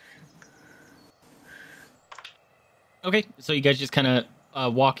there. Okay, so you guys just kind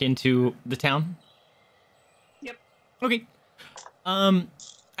of walk into the town? Yep. Okay.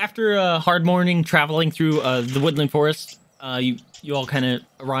 After a hard morning traveling through the woodland forest, you all kind of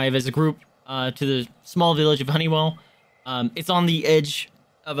arrive as a group to the small village of Honeywell. It's on the edge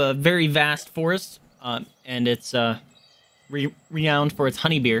of a very vast forest, and it's renowned for its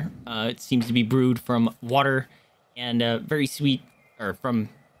honey beer. It seems to be brewed from water and very sweet, or from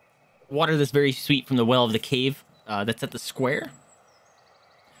water that's very sweet from the well of the cave that's at the square.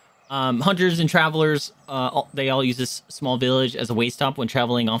 Hunters and travelers, they all use this small village as a way stop when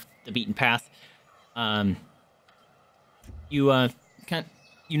traveling off the beaten path. You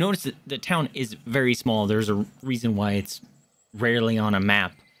notice that the town is very small. There's a reason why it's rarely on a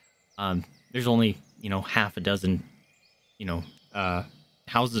map. There's only, half a dozen,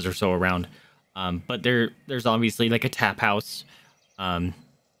 houses or so around. But there's obviously like a tap house.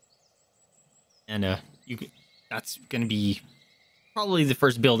 That's going to be probably the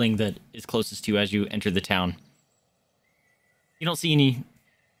first building that is closest to you as you enter the town. You don't see any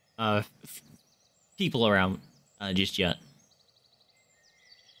people around just yet.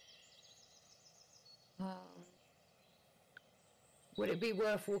 Would it be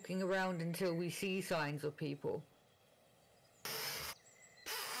worth walking around until we see signs of people?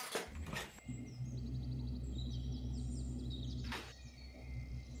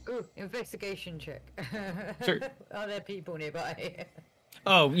 Ooh, investigation check. Sure. Are there people nearby?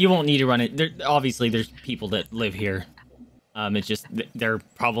 Oh, you won't need to run it. Obviously, there's people that live here. It's just they're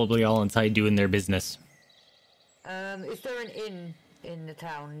probably all inside doing their business. Is there an inn in the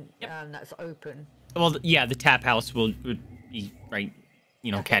town that's open? Well, yeah, the tap house would be right,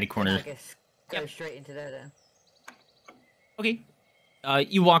 catty corner. I guess go straight into there then. Okay.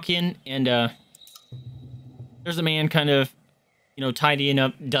 You walk in and there's a man kind of, tidying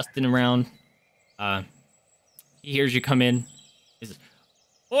up, dusting around. He hears you come in. He says,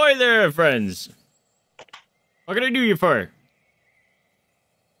 "Oi there, friends. What can I do you for?"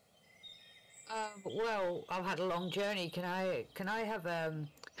 Well, I've had a long journey. Can I have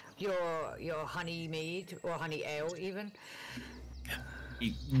your honey mead or honey ale even?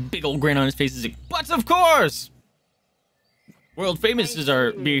 Big old grin on his face is like, "But of course! World famous is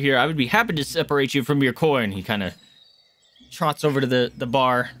our beer here. I would be happy to separate you from your coin." He kind of trots over to the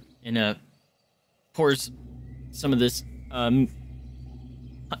bar and pours some of this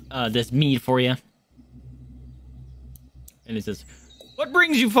this mead for you. And he says, "What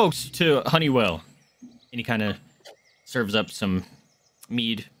brings you folks to Honeywell?" And he kind of serves up some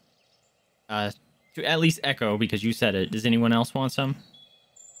mead to at least Echo, because you said it. Does anyone else want some?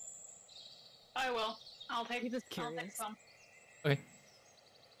 I will. I'll take. You're just I'll take curious. some. Okay.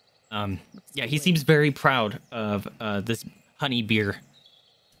 Yeah, he seems very proud of this honey beer.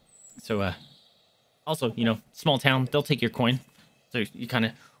 So, also, you know, small town, they'll take your coin. So you kind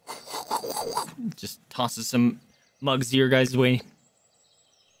of just tosses some mugs your guys' way.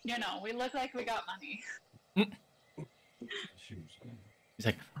 You know, we look like we got money. He's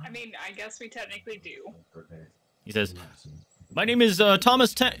like, I mean, I guess we technically do. he says, my name is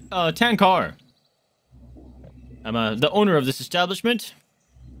Thomas Tankar. I'm the owner of this establishment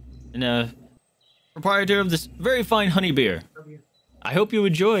and proprietor of this very fine honey beer. I hope you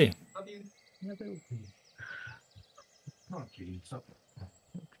enjoy.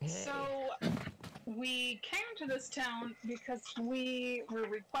 So, we came to this town because we were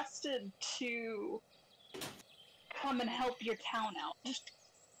requested to come and help your town out. Just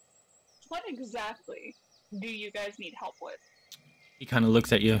what exactly do you guys need help with? He kind of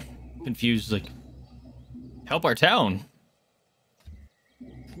looks at you, confused, like, help our town?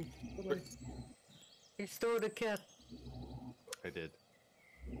 You stole the cat. I did.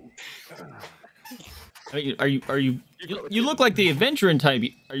 Are you you look like the adventuring type.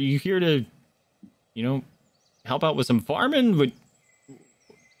 Are you here to, you know, help out with some farming?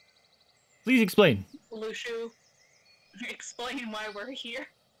 Please explain. Lushu, explain why we're here.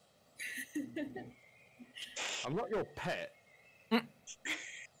 I'm not your pet.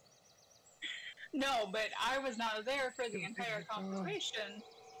 No, but I was not there for the entire conversation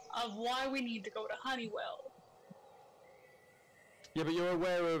of why we need to go to Honeywell. Yeah, but you're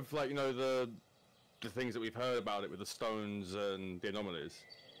aware of, like, you know, the things that we've heard about it with the stones and the anomalies.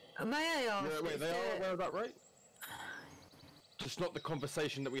 May I ask? Yeah, wait, is they are there- aware of that, right? Just not the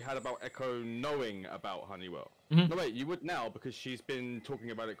conversation that we had about Echo knowing about Honeywell. Mhm. No, wait, you would now because she's been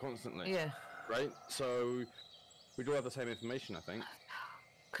talking about it constantly. Yeah. Right? So we do have the same information, I think.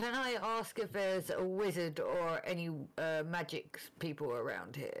 Can I ask if there's a wizard or any magic people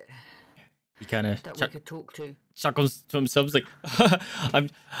around here He kind of that we could talk to? chuckles to himself. He's like,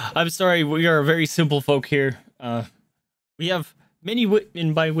 I'm sorry. We are very simple folk here. We have many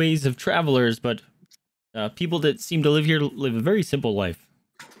women by ways of travelers, but people that seem to live here live a very simple life.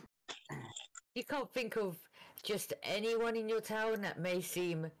 You can't think of just anyone in your town that may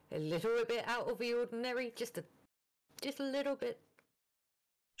seem a little bit out of the ordinary? Just a little bit?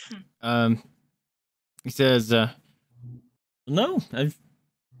 He says, no,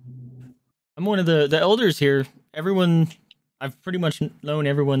 I'm one of the elders here. I've pretty much known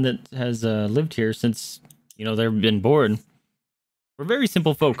everyone that has lived here since, you know, they've been born. We're very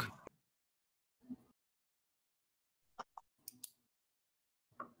simple folk.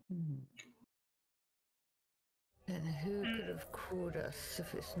 And who could have called us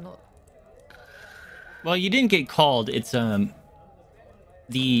if it's not... Well, you didn't get called. It's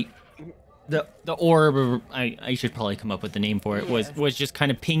the orb. Or I should probably come up with the name for it. Yeah. Was just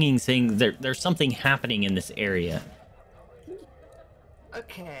kind of pinging, saying there's something happening in this area.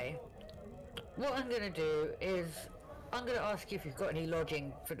 Okay. What I'm gonna do is I'm gonna ask you if you've got any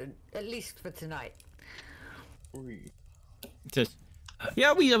lodging for at least for tonight. It says,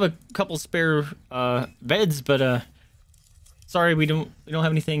 yeah, we have a couple spare beds, but sorry, we don't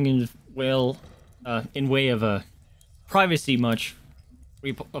have anything in way of privacy much.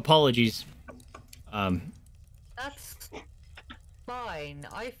 Apologies. That's fine.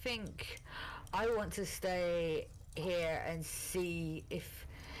 I think I want to stay here and see if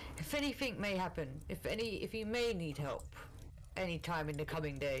anything may happen. If you may need help any time in the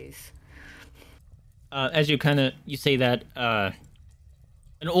coming days. As you say that,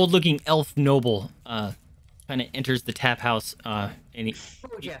 an old-looking elf noble kind of enters the tap house, and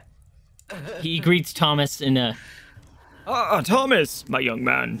he greets Thomas and Thomas, my young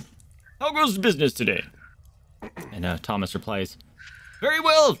man, how goes business today? And Thomas replies, very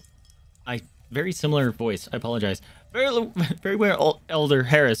well. Very similar voice. I apologize. Very well, Elder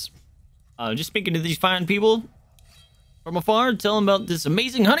Harris. Just speaking to these fine people from afar, tell them about this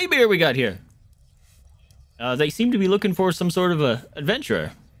amazing honey beer we got here. They seem to be looking for some sort of a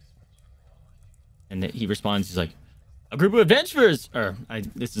adventurer. And he responds, he's like, a group of adventurers,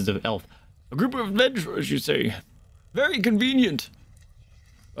 this is an elf. A group of adventurers, you say. Very convenient.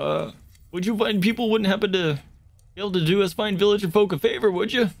 Would you find people wouldn't happen to be able to do us fine villager folk a favor,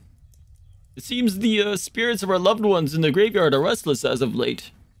 would you? It seems the spirits of our loved ones in the graveyard are restless as of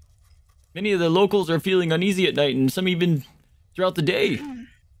late. Many of the locals are feeling uneasy at night, and some even throughout the day.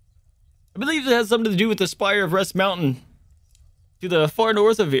 I believe it has something to do with the spire of Rest Mountain to the far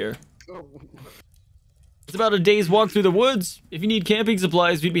north of here. It's about a day's walk through the woods. If you need camping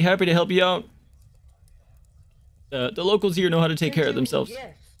supplies, we'd be happy to help you out. The locals here know how to take care of themselves.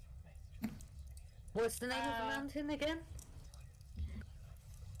 Yes. What's the name of the mountain again?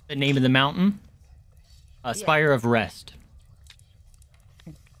 The name of the mountain? Spire of Rest.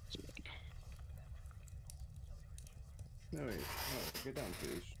 No, wait. No, get down,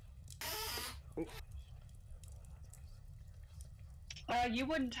 please. You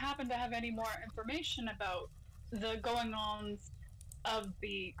wouldn't happen to have any more information about the going-ons of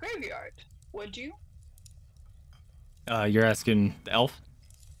the graveyard, would you? You're asking the elf?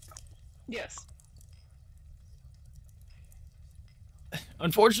 Yes.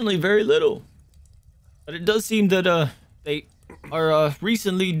 Unfortunately, very little. But it does seem that they are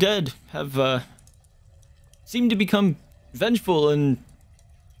recently dead, have seemed to become vengeful and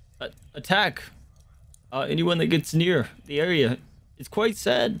attack anyone that gets near the area. It's quite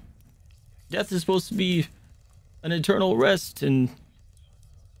sad. Death is supposed to be an eternal rest, and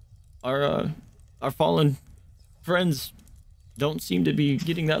our fallen friends don't seem to be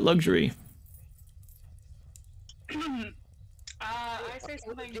getting that luxury. I say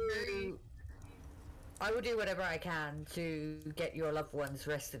something very... I will do whatever I can to get your loved ones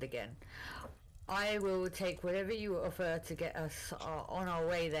rested again. I will take whatever you offer to get us on our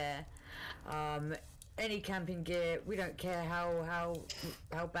way there. Any camping gear, we don't care how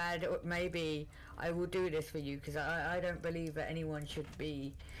bad it may be. I will do this for you because I don't believe that anyone should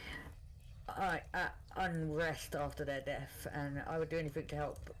be at unrest after their death, and I would do anything to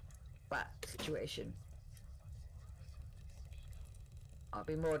help that situation. I'll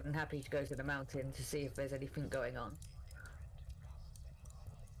be more than happy to go to the mountain to see if there's anything going on.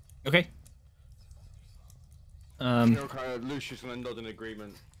 Okay. Lucius gonna nod in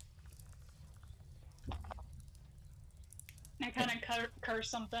agreement. I kind of curse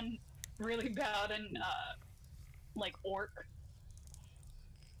something really bad and like orc.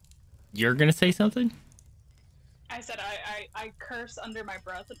 You're gonna say something? I said I curse under my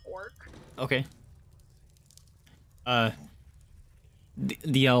breath an orc. Okay.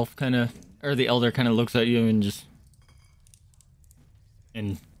 The elf kind of, or the elder kind of looks at you and just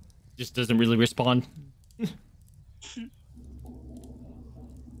doesn't really respond.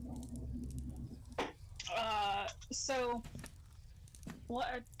 So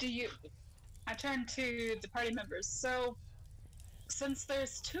what do you... I turn to the party members. So since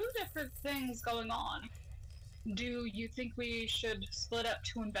there's two different things going on, do you think we should split up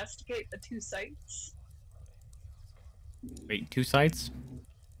to investigate the two sites? Wait, two sites?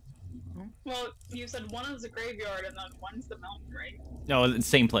 Well, you said one is a graveyard and then one's the mountain, right? No, it's the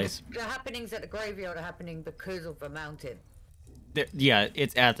same place. The happenings at the graveyard are happening because of the mountain. Yeah,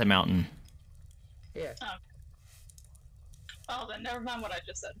 it's at the mountain. Yeah. Oh. Oh, then never mind what I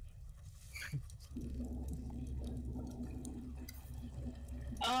just said.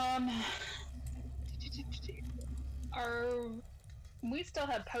 We still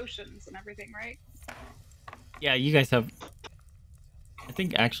have potions and everything, right? Yeah, you guys have... I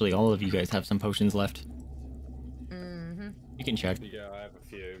think actually all of you guys have some potions left. Mm-hmm. You can check. Yeah, I have a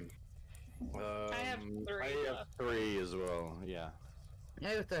few. I have three. I have 3 as well, yeah.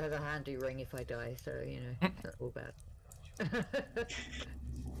 I also have a handy ring if I die, so, you know, it's not all bad.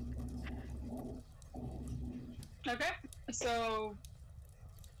 Okay, so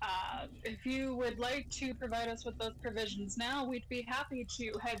if you would like to provide us with those provisions now, we'd be happy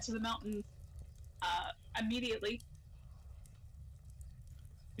to head to the mountain immediately.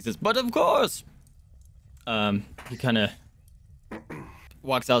 He says, but of course! He kind of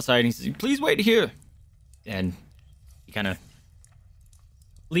walks outside and he says, please wait here! And he kind of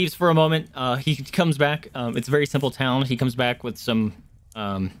leaves for a moment. He comes back. It's a very simple town. He comes back with some,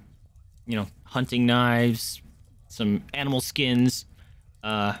 you know, hunting knives, some animal skins,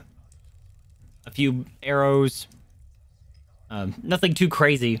 a few arrows. Nothing too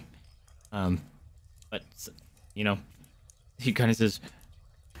crazy. But, you know, he kind of says,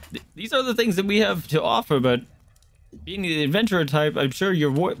 these are the things that we have to offer, but being the adventurer type, I'm sure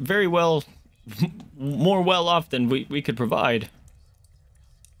you're very well, more well off than we could provide.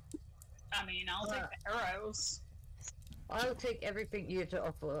 I mean, I'll take the arrows. I'll take everything you have to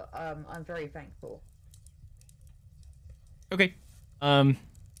offer. I'm very thankful. Okay.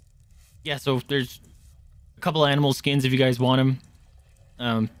 Yeah, so there's a couple of animal skins if you guys want them.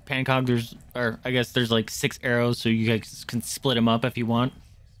 Pancóg, I guess there's like 6 arrows, so you guys can split them up if you want.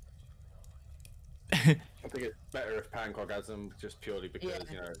 I think it's better if Pancóg has them, just purely because,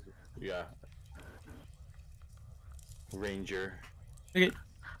 you know, yeah. Ranger. Okay.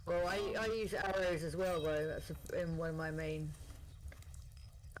 Well, I use arrows as well, though. That's in one of my main...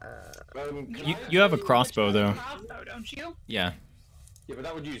 You have a crossbow, though. Crossbow, don't you? Yeah. Yeah, but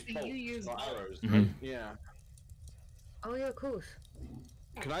that would use bolts, You use not bolts. arrows. Mhm. Yeah. Oh, yeah, of course.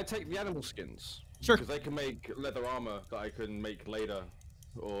 Can I take the animal skins? Sure. Because they can make leather armor that I can make later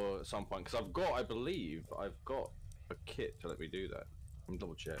or at some point. Because I believe I've got a kit to let me do that. I'm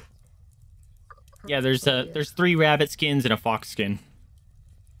double check. Yeah, there's 3 rabbit skins and a fox skin.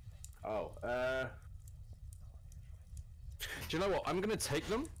 Oh, do you know what? I'm gonna take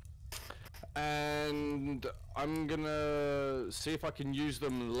them, and I'm gonna see if I can use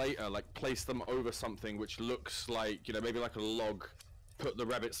them later, like place them over something which looks like, you know, maybe like a log, put the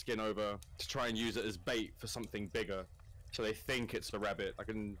rabbit skin over to try and use it as bait for something bigger, so they think it's a rabbit. I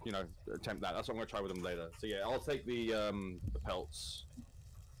can, you know, attempt that. That's what I'm gonna try with them later. So yeah, I'll take the pelts.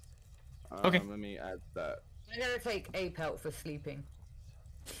 Okay. Let me add that. I'm gonna take a pelt for sleeping.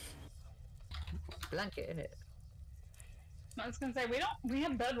 Blanket in it. I was gonna say we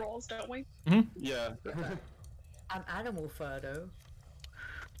have bedrolls, don't we? Yeah. An animal fur though.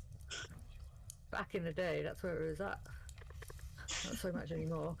 Back in the day, that's where it was at. Not so much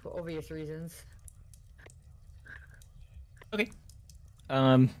anymore, for obvious reasons. Okay.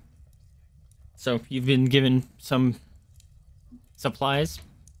 So you've been given some supplies.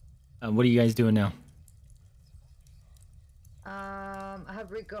 What are you guys doing now?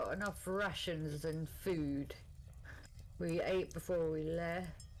 Have we got enough rations and food? We ate before we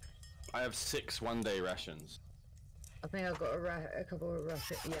left. I have 6 one-day rations. I think I've got a couple of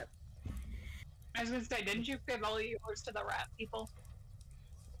rations. Yep. I was gonna say, didn't you give all yours to the rat people?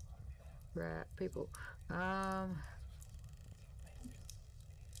 Rat people.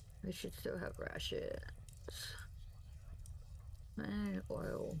 We should still have rations. And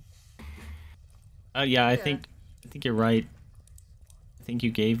oil. Yeah, I think you're right. I think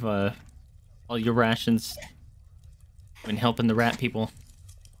you gave all your rations when helping the rat people.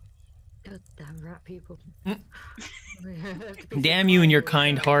 God damn rat people. Damn you and your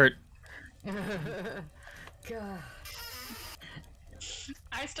kind heart. God.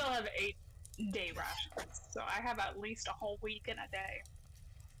 I still have 8-day rations, so I have at least a whole week in a day.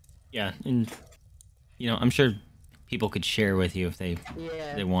 Yeah, and you know, I'm sure people could share with you if they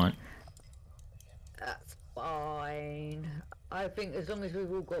want. That's fine. I think as long as we've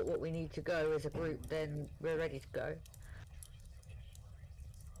all got what we need to go as a group, then we're ready to go.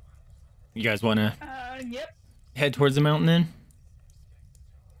 You guys want to Yep. head towards the mountain then?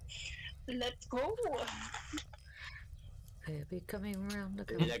 Let's go. We'll be coming around the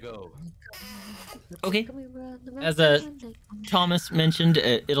Here you go. Okay. Coming round the As mountain. Thomas mentioned,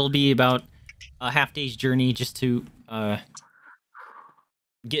 it'll be about a half-day's journey just to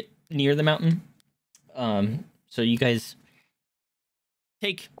get near the mountain. So you guys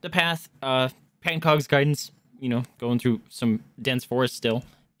take the path. Pancóg's guidance, you know, going through some dense forest still,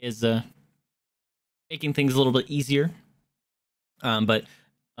 is making things a little bit easier. But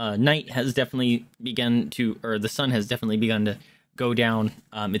night has definitely begun to, or the sun has definitely begun to go down.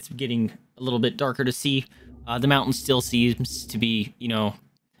 It's getting a little bit darker to see. The mountain still seems to be, you know,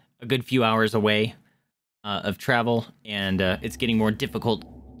 a good few hours away of travel, and it's getting more difficult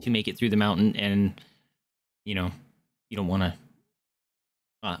to make it through the mountain. And you know, you don't want to.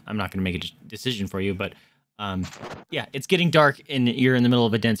 I'm not going to make a decision for you, but yeah, it's getting dark, and you're in the middle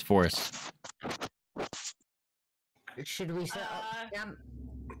of a dense forest. Should we set up camp?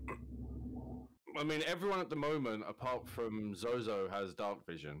 I mean, everyone at the moment, apart from Zozo, has dark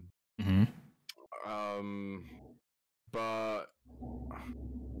vision. Mm-hmm. But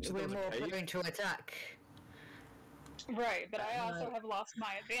We're more prone to attack. Right, but I also have lost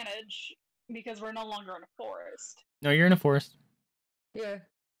my advantage because we're no longer in a forest. No, you're in a forest. Yeah.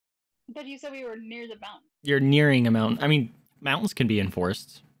 But you said we were near the mountain. You're nearing a mountain. I mean, mountains can be in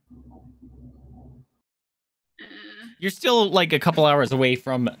forests. You're still like a couple hours away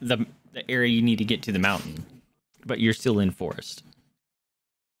from the area you need to get to the mountain, but you're still in forest.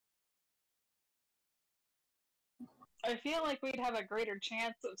 I feel like we'd have a greater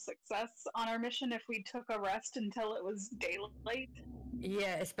chance of success on our mission if we took a rest until it was daylight.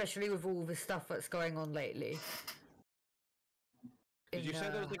 Yeah, especially with all the stuff that's going on lately. Did you say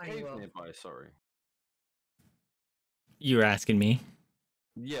there was a cave Honeywell. nearby? Sorry. You were asking me.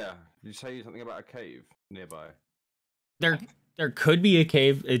 Yeah. Did you say something about a cave nearby? There could be a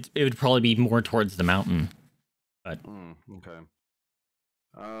cave. It would probably be more towards the mountain, but okay.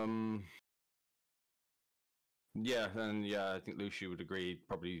 Yeah, then I think Lucy would agree.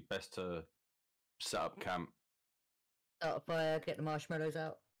 Probably best to set up camp. Start a fire, get the marshmallows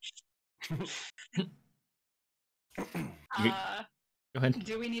out. Go ahead.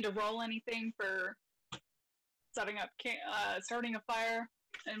 Do we need to roll anything for setting up, starting a fire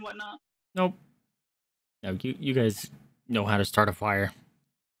and whatnot? Nope. No, you guys know how to start a fire.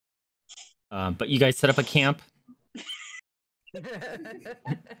 But you guys set up a camp.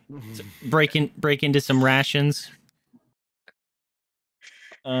 break into some rations.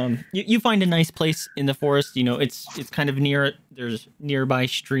 You find a nice place in the forest. You know, it's kind of near it. There's nearby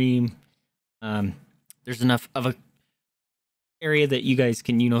stream. There's enough of a area that you guys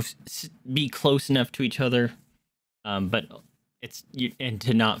can, you know, be close enough to each other. But and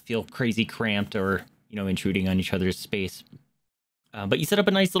to not feel crazy cramped or, you know, intruding on each other's space. But you set up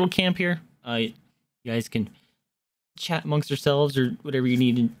a nice little camp here. You guys can chat amongst yourselves or whatever you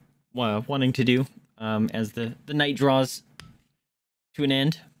need wanting to do as the night draws to an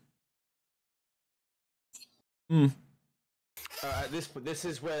end. This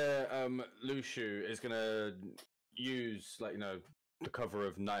is where Lushu is gonna use, like, you know, the cover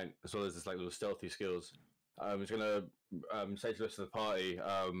of night as well as this like little stealthy skills. He's gonna say to the rest of the party,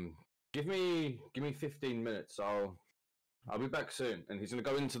 give me 15 minutes. I'll be back soon. And he's gonna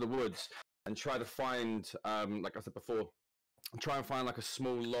go into the woods and try to find, like I said before, try and find like a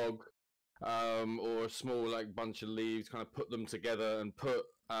small log, or a small like bunch of leaves, kind of put them together and put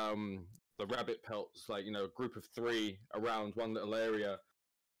the rabbit pelts, like, you know, a group of 3 around one little area.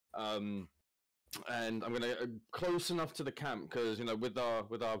 And I'm gonna close enough to the camp because, you know, with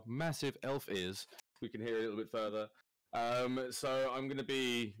our massive elf ears, we can hear a little bit further. So I'm gonna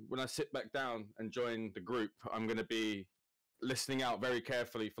be, when I sit back down and join the group, I'm gonna be listening out very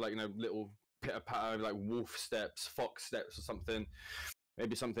carefully for, like, you know, little pitter patter, like wolf steps, fox steps, or something.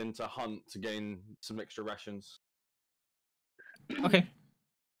 Maybe something to hunt to gain some extra rations. Okay.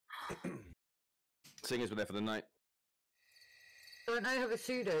 Seeing as we're there for the night. Don't I have a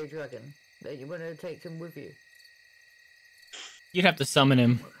pseudo dragon that you want to take him with you? You'd have to summon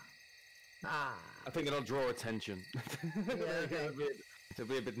him. Ah. I think that'll draw attention. Yeah, okay. It'll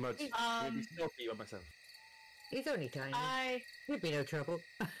be a bit much. Maybe stealthy by myself. He's only tiny. He'd be no trouble.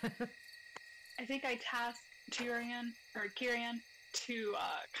 I think I tasked Kirian to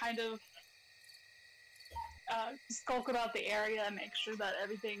kind of skulk about the area and make sure that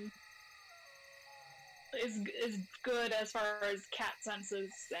everything is good as far as cat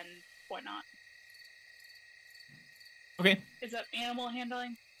senses and whatnot. Okay. Is that animal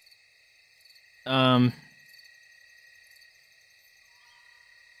handling?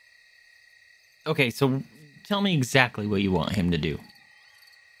 Okay, so tell me exactly what you want him to do.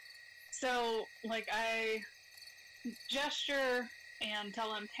 So, like, I gesture and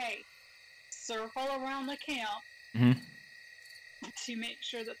tell him, hey, circle around the camp to make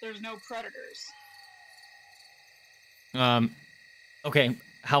sure that there's no predators. Okay,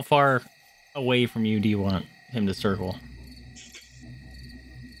 how far away from you do you want him to circle?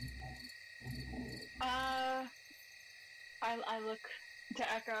 I look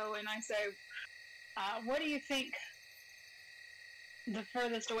to Echo and I say, what do you think the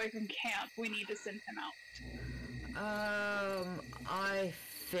furthest away from camp we need to send him out? I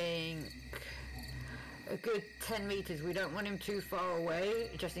think a good 10 meters. We don't want him too far away,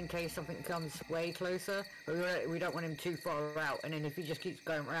 just in case something comes way closer. But we don't want him too far out, and then if he just keeps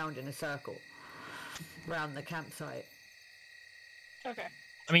going round in a circle, around the campsite. Okay.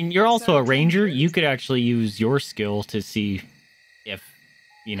 I mean, you're also a ranger. You could actually use your skill to see if,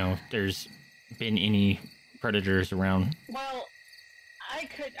 you know, there's been any predators around. Well, I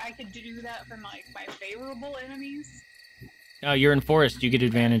could do that for my favorable enemies. You're in forest. You get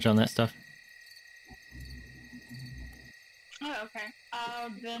advantage on that stuff. Oh, okay.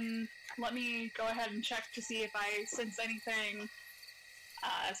 Then let me go ahead and check to see if I sense anything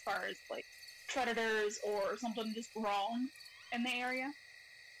as far as, like, predators or something just wrong in the area.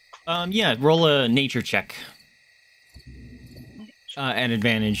 Yeah, roll a nature check. At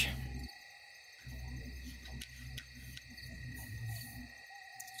advantage.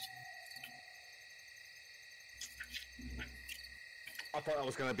 I thought that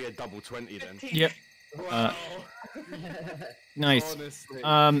was going to be a double 20 then. 15. Yep. Wow. Nice. Honestly.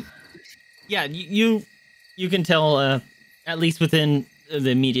 Yeah, you can tell, at least within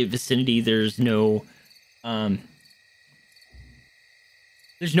the immediate vicinity, there's no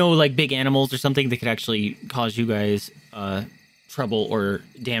like big animals or something that could actually cause you guys trouble or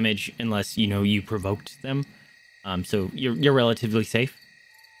damage unless, you know, you provoked them. So you're relatively safe.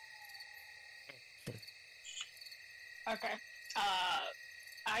 Okay.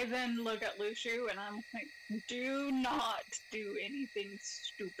 I then look at Lushu and I'm like, do not do anything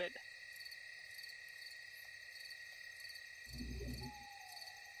stupid.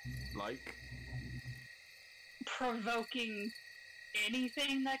 Like? Provoking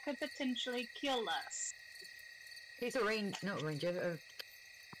anything that could potentially kill us. He's a not a ranger,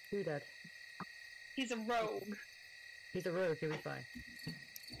 who dad? He's a rogue. He's a rogue, he'll be fine.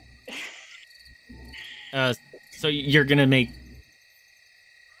 So you're gonna make.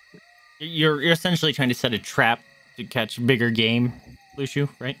 You're essentially trying to set a trap to catch bigger game, Lushu,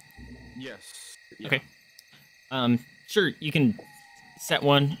 right? Yes. Yeah. Okay. Sure, you can set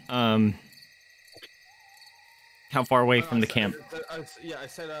one. How far away from the camp? I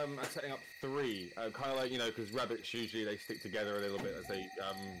said I'm setting up 3. Kind of like, you know, because rabbits usually they stick together a little bit as they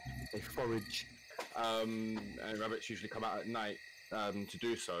forage, and rabbits usually come out at night to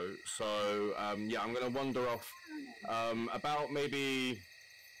do so. So yeah, I'm gonna wander off about maybe.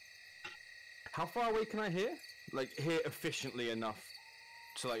 How far away can I hear? Like hear efficiently enough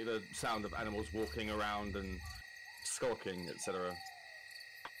to like the sound of animals walking around and skulking, etc.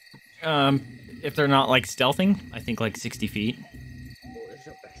 If they're not like stealthing, I think like 60 feet.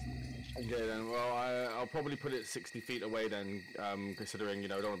 Okay then, well I'll probably put it 60 feet away then, considering, you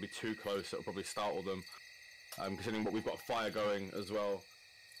know, I don't want to be too close, it'll probably startle them. Considering what we've got fire going as well.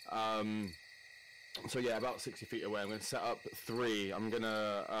 So yeah, about 60 feet away. I'm going to set up 3. I'm going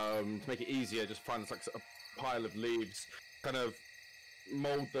to, to make it easier, just find like a pile of leaves, kind of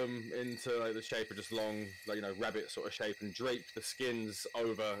mold them into like the shape of just long, like, you know, rabbit sort of shape, and drape the skins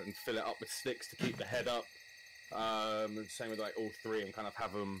over and fill it up with sticks to keep the head up. And same with like all 3, and kind of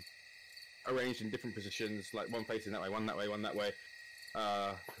have them arranged in different positions, like one facing that way, one that way, one that way.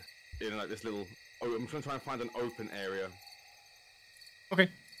 In like this little. Oh, I'm just going to try and find an open area. Okay.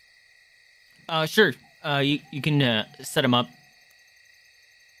 Sure. You can set them up.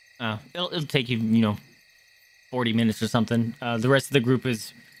 It'll take you, you know, 40 minutes or something. The rest of the group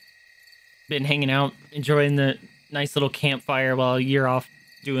has been hanging out, enjoying the nice little campfire while you're off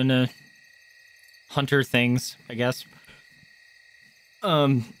doing the hunter things, I guess.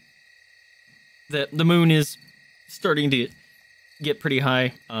 The moon is starting to get pretty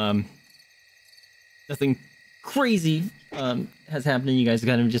high. Nothing crazy has happened. You guys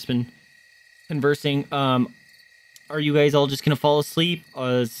kind of just been conversing. Are you guys all just gonna fall asleep?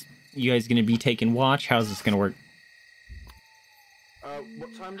 Is you guys gonna be taking watch? How's this gonna work?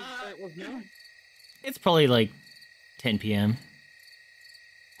 What time did you say it was now? It's probably like 10 p.m.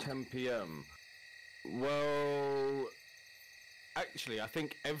 10 p.m. Well, actually, I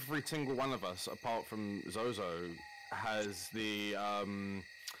think every single one of us, apart from Zozo, has the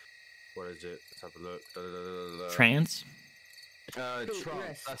what is it? Let's have a look. Trance?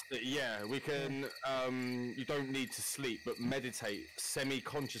 Trance. That's it. Yeah, we can. You don't need to sleep, but meditate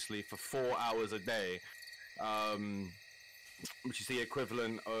semi-consciously for 4 hours a day, which is the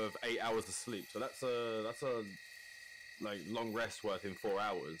equivalent of 8 hours of sleep. So that's a like long rest worth in 4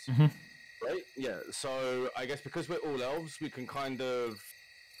 hours, right? Yeah. So I guess because we're all elves, we can kind of,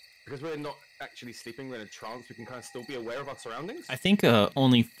 because we're not actually sleeping, we're in a trance. We can kind of still be aware of our surroundings. I think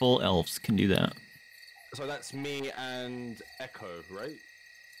only full elves can do that. So that's me and Echo, right?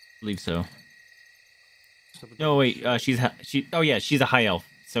 I believe so. No, wait. Oh yeah, she's a high elf.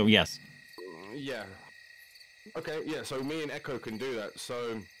 So yes. Yeah. Okay. Yeah. So me and Echo can do that.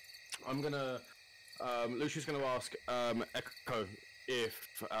 So I'm gonna. Lucia's gonna ask Echo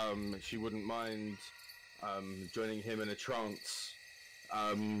if she wouldn't mind joining him in a trance,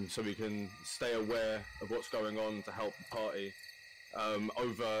 so we can stay aware of what's going on to help the party.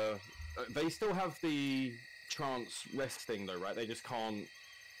 Over. They still have the trance rest thing though, right? They just can't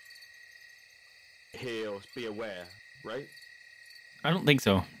hear or be aware, right? I don't think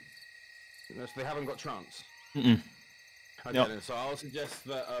so. No, so they haven't got trance. Mm-mm. Okay, Nope. then, so I'll suggest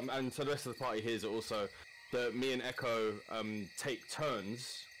that, and so the rest of the party hears it also, that me and Echo take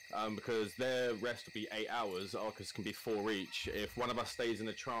turns, because their rest will be 8 hours, Arcus can be 4 each. If one of us stays in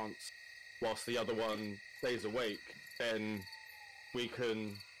a trance whilst the other one stays awake, then we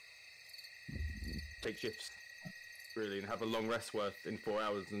can take shifts, really, and have a long rest worth in 4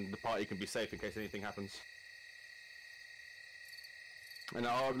 hours, and the party can be safe in case anything happens. And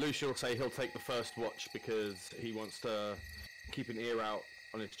Lucia will say he'll take the first watch because he wants to keep an ear out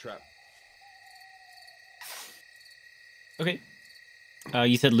on his trap. Okay.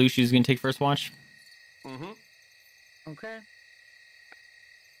 You said Lucia's gonna take first watch. Mm-hmm. Okay.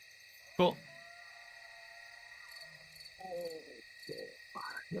 Cool.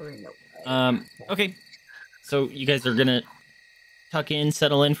 You're in the Okay. So you guys are gonna tuck in,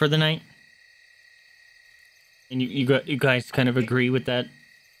 settle in for the night, and you guys kind of agree with that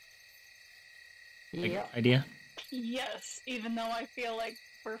Yeah. idea. Yes, even though I feel like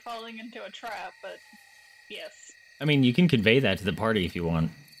we're falling into a trap, but yes. I mean, you can convey that to the party if you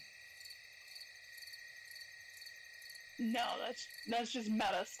want. No, that's just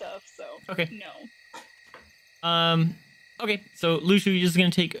meta stuff, so Okay. no. Okay, so Luciu, you're just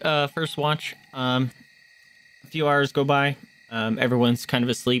gonna take first watch. A few hours go by. Everyone's kind of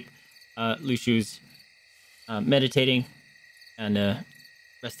asleep. Luciu's meditating and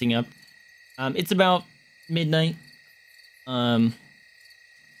resting up. It's about midnight. Would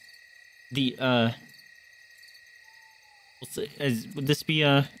this be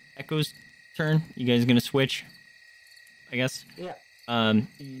Echo's turn? You guys gonna switch? I guess. Yeah.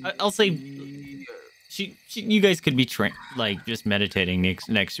 I'll say you guys could be just meditating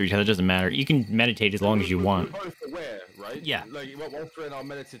next to each other. It doesn't matter. You can meditate as long as you want. We're both aware, right? Yeah. Like whilst we're in our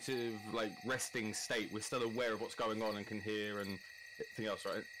meditative, like resting state, we're still aware of what's going on and can hear and everything else,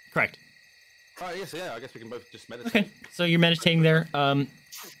 right? Correct. Alright, yes, yeah. I guess we can both just meditate. Okay, so you're meditating there.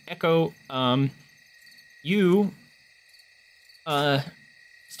 Echo, you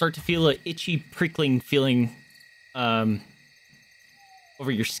start to feel an itchy, prickling feeling over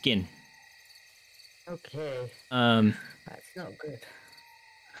your skin. Okay. That's not good.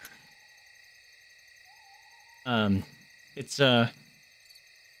 It's oh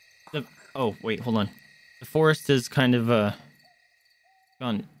wait, hold on. The forest is kind of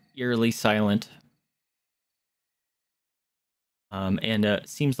gone eerily silent. And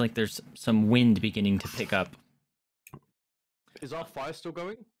seems like there's some wind beginning to pick up. Is our fire still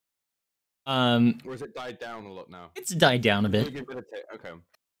going? Or has it died down a lot now? It's died down a bit. Okay.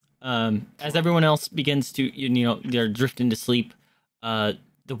 As everyone else begins to, they're drifting to sleep,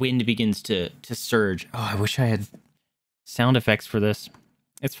 the wind begins to surge. Oh, I wish I had sound effects for this.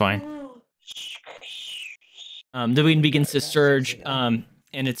 It's fine. The wind begins to surge, and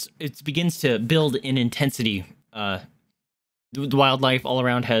it begins to build in intensity. The wildlife all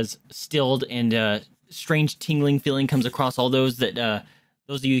around has stilled, and strange tingling feeling comes across all those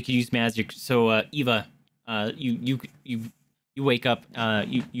of you who can use magic. So, Eva, you wake up.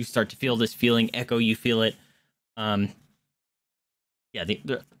 You start to feel this feeling. Echo, you feel it. Yeah,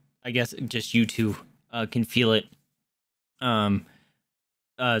 I guess just you two can feel it. I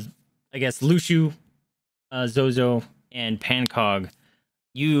guess Lushu, Zozo, and Pancóg,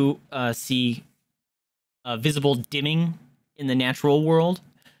 you see visible dimming in the natural world.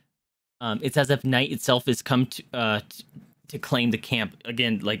 It's as if night itself has come to claim the camp.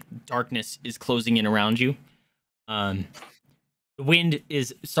 Again, like darkness is closing in around you. The wind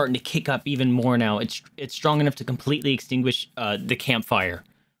is starting to kick up even more now. It's strong enough to completely extinguish the campfire.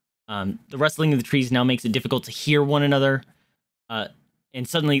 The rustling of the trees now makes it difficult to hear one another. And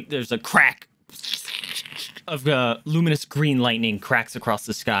suddenly there's a crack of luminous green lightning cracks across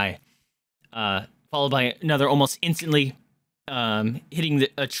the sky, followed by another almost instantly hitting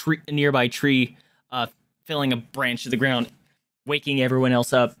a nearby tree, filling a branch to the ground, waking everyone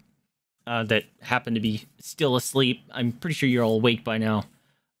else up that happened to be still asleep. I'm pretty sure you're all awake by now.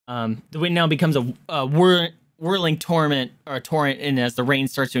 The wind now becomes a whirling torrent, and as the rain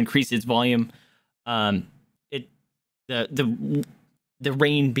starts to increase its volume, the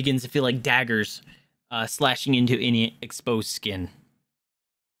rain begins to feel like daggers slashing into any exposed skin.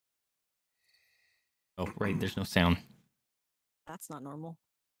 Oh, right, there's no sound. That's not normal.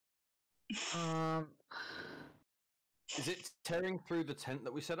 Is it tearing through the tent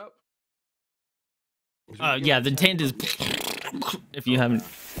that we set up? Yeah, the tent is. If you haven't.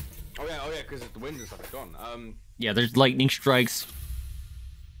 Oh yeah, because the wind and stuff is gone. Yeah, there's lightning strikes.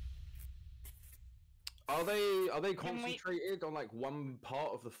 Are they concentrated on like one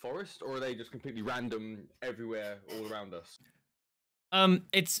part of the forest, or are they just completely random everywhere all around us?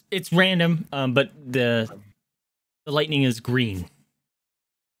 It's random. But the lightning is green.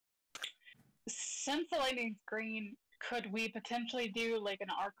 Since the lightning's green, could we potentially do like an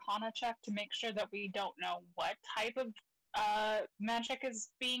Arcana check to make sure that we don't know what type of magic is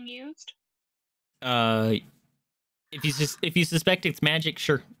being used? If you suspect it's magic,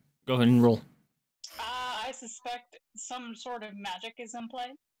 sure, go ahead and roll. I suspect some sort of magic is in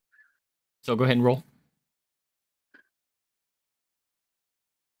play. So go ahead and roll.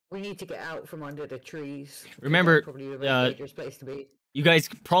 We need to get out from under the trees. Remember, that's probably the most dangerous place to be. You guys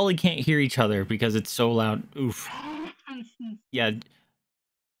probably can't hear each other because it's so loud. Oof. Yeah.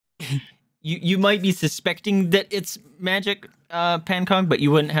 You might be suspecting that it's magic, Pancóg, but you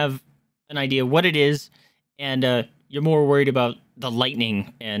wouldn't have an idea what it is, and you're more worried about the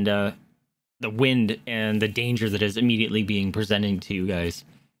lightning and the wind and the danger that is immediately being presented to you guys.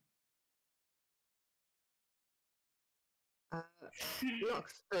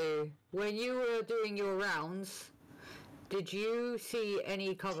 Luxu, when you were doing your rounds, did you see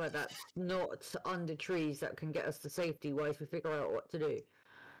any cover that's not under trees that can get us to safety whilst we figure out what to do?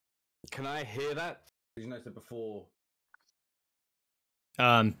 Can I hear that? Did you notice it before?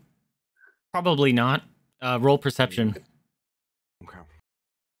 Probably not. Roll perception. Okay.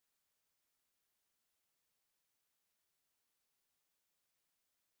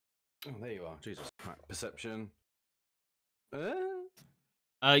 Oh, there you are. Jesus. Right, perception.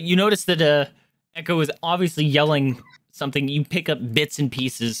 You notice that Echo is obviously yelling something. You pick up bits and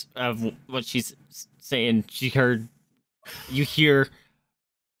pieces of what she's saying. You hear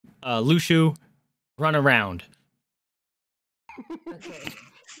Lushu run around. Okay.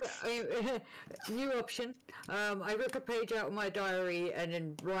 New option. I rip a page out of my diary and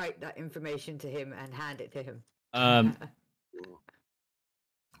then write that information to him and hand it to him.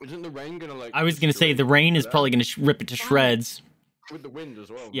 Isn't the rain gonna like? I was gonna say the rain is probably gonna rip it to shreds. With the wind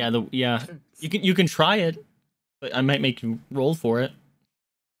as well. Yeah. You can try it, but I might make you roll for it.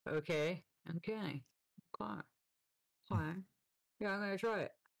 Okay. Fine. Yeah, I'm gonna try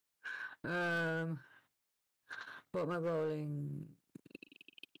it. What am I rolling?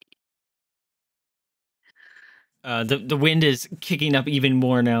 The wind is kicking up even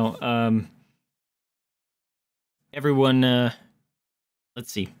more now. Everyone,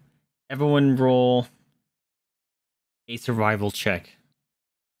 let's see. Everyone roll a survival check.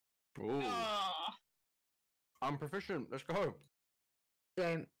 Ooh. I'm proficient. Let's go.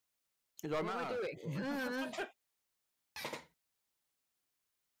 Same. What What am I doing?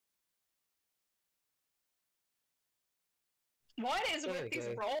 What is There with we these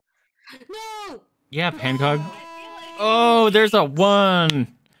go. rolls? No! Yeah, Pancóg. I feel like Oh, there's a 1.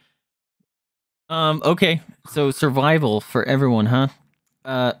 Okay. So survival for everyone, huh?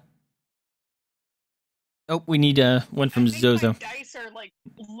 Oh, we need one from I think Zozo. my dice are like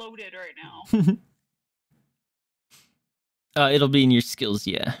loaded right now. It'll be in your skills,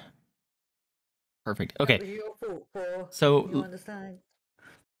 yeah. Perfect. That Okay. was your fault, Paul. So You understand?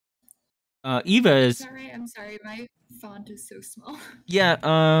 Eva is Sorry, I'm sorry. My font is so small.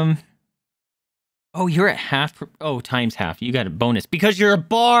 yeah, oh, you're at half. Times half. You got a bonus because you're a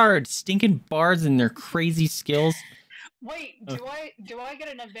bard. Stinking bards and their crazy skills. Wait, do I get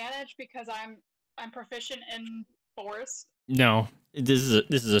an advantage because I'm proficient in forest? No, this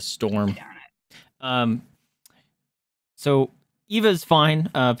is a storm. Darn it. So Eva's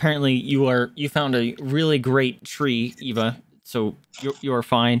fine. Apparently you found a really great tree, Eva. So you're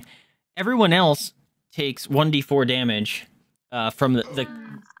fine. Everyone else takes 1d4 damage from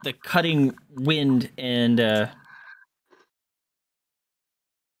the cutting wind and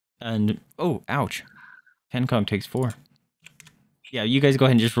oh, ouch. Pancóg takes 4. Yeah, you guys go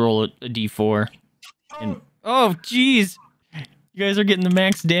ahead and just roll a d4. And oh, jeez, you guys are getting the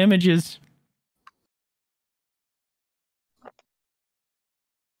max damages.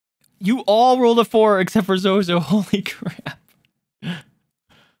 You all rolled a 4 except for Zozo. Holy crap!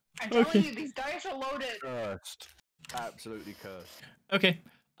 I'm telling you, these dice are loaded. Cursed. Absolutely cursed. Okay.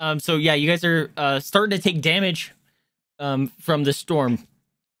 So yeah, you guys are starting to take damage from the storm.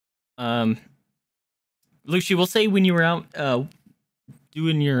 Lucy, we'll say when you were out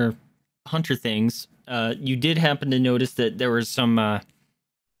doing your hunter things, you did happen to notice that there was some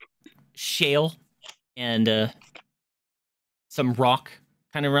shale and some rock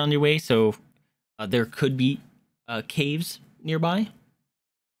kind of around your way, so there could be caves nearby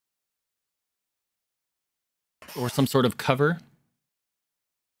or some sort of cover.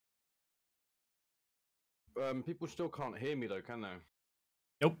 People still can't hear me though, can they?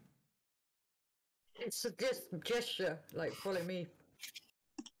 Nope. It's a gesture, like follow me.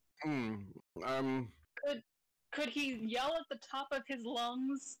 Could he yell at the top of his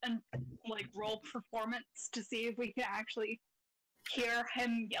lungs and like roll performance to see if we can actually hear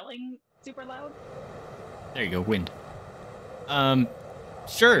him yelling super loud? There you go, wind.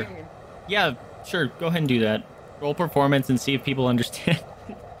 Sure. Yeah, sure. Go ahead and do that. Roll performance and see if people understand.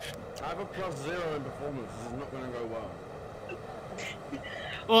 I have a +0 in performance. This is not going to go well.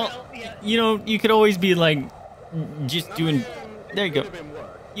 Well, yeah. you know, you could always be like, just doing. There you go.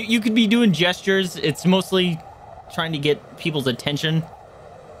 You could be doing gestures. It's mostly trying to get people's attention.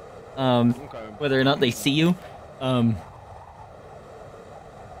 Whether or not they see you.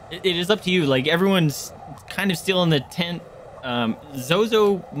 It is up to you. Like, everyone's kind of still in the tent.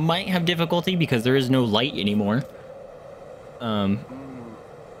 Zozo might have difficulty because there is no light anymore.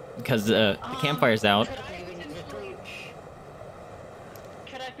 Because the campfire's out.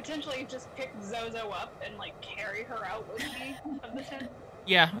 Could I potentially just pick Zozo up and like carry her out with me of the tent?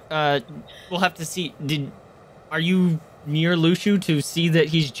 Yeah, we'll have to see. Are you near Lushu to see that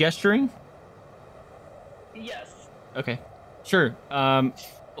he's gesturing? Yes. Okay, sure.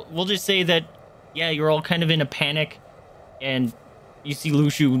 We'll just say that, yeah, you're all kind of in a panic, and you see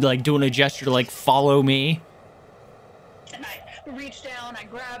Lushu like doing a gesture to like follow me. And I reach down, I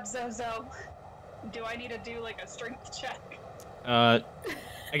grab Zozo. Do I need to do like a strength check? I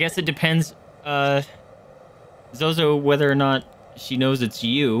guess it depends, Zozo, whether or not she knows it's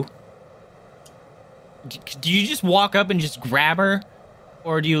you. do you just walk up and just grab her,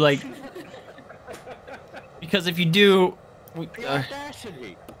 or do you like? Because if you do,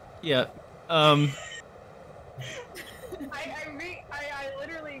 yeah. I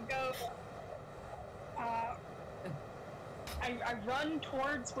literally go. I run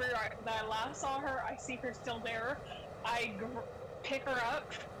towards where I last saw her. I see her still there. I pick her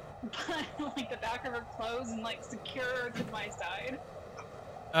up by like the back of her clothes and like secure her to my side.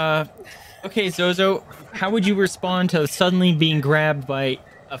 Okay, Zozo, how would you respond to suddenly being grabbed by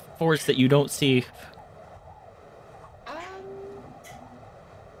a force that you don't see?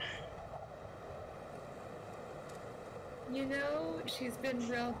 You know, she's been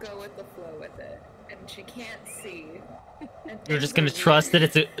real go with the flow with it, and she can't see. And You're just things gonna are trust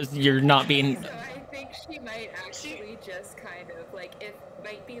that weird. you're not being. So I think she might actually just kind of like it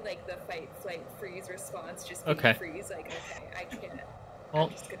might be like the fight, flight, freeze response. Just being Okay. freeze, like okay, I can't. Well, I'm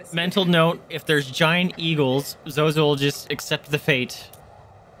just gonna mental note: if there's giant eagles, Zozo will just accept the fate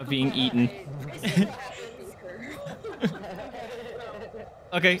of being eaten. I still have to beat her.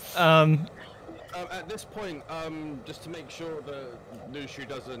 Okay. At this point, just to make sure that Lushu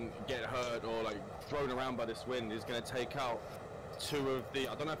doesn't get hurt or like thrown around by this wind, is going to take out two of the,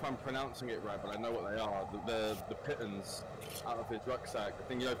 I don't know if I'm pronouncing it right, but I know what they are, the pittons out of his rucksack. I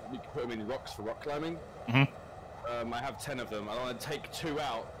think, you know, we can put them in rocks for rock climbing. Mm-hmm. I have 10 of them. I want to take 2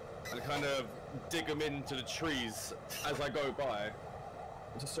 out and kind of dig them into the trees as I go by,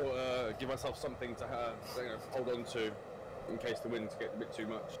 to sort of give myself something to you know, hold on to in case the winds get a bit too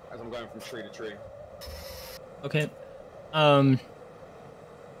much as I'm going from tree to tree. Okay.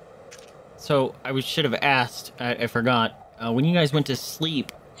 So should have asked. I forgot. When you guys went to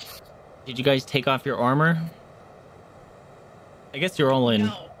sleep, did you guys take off your armor? I guess you're all in.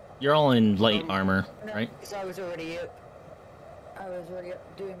 No. You're all in light armor, No, right? because I was already up. I was already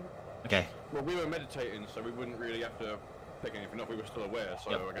up doing. Okay. Well, we were meditating, so we wouldn't really have to pick anything up. We were still aware,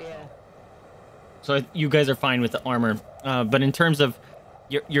 so Yep. I guess. Yeah. So you guys are fine with the armor, but in terms of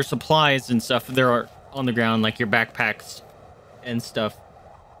your supplies and stuff, there are on the ground, like your backpacks and stuff.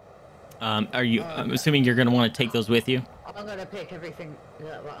 Are you? I'm assuming you're gonna want to take those with you. I'm gonna pick everything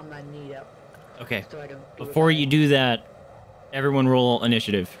that I'm gonna need up. Okay. So I don't. do Before it. you do that, everyone roll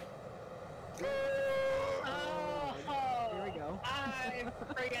initiative. Oh, Here we go. I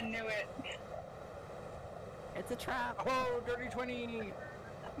friggin' knew it. It's a trap. Oh, dirty 20!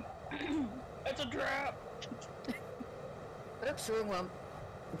 It's a trap. Oops, wrong one.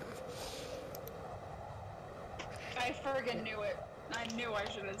 I friggin' knew it. I knew I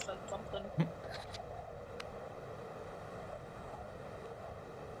should have said something.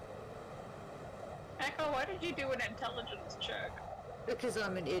 Echo, why did you do an intelligence check? Because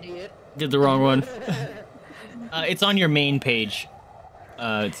I'm an idiot. Did the wrong one. It's on your main page.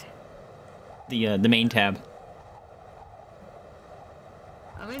 It's the main tab.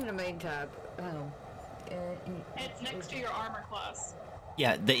 I'm in the main tab. Oh. It's next to your armor class.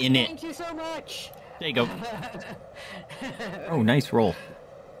 Yeah, the init. Thank you so much. There you go. Oh, nice roll.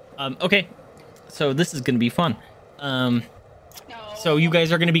 Okay, so this is gonna be fun. No. So you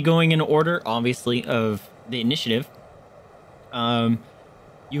guys are gonna be going in order, obviously, of the initiative.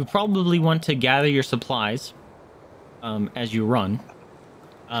 You probably want to gather your supplies, as you run.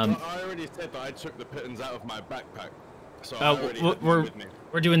 Well, I already said that I took the pittons out of my backpack, so I Uh, already w- had them we're- with me.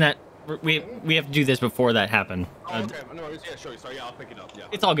 We're doing that. We have to do this before that happen. Oh, okay. No worries. Yeah, sure. Sorry, yeah, I'll pick it up. Yeah.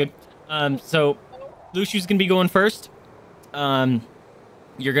 It's all good. So Lushu's gonna be going first.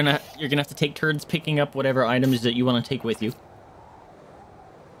 You're gonna have to take turns picking up whatever items that you want to take with you.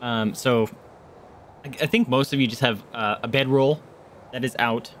 So I think most of you just have a bedroll that is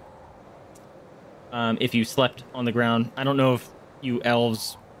out. If you slept on the ground, I don't know if you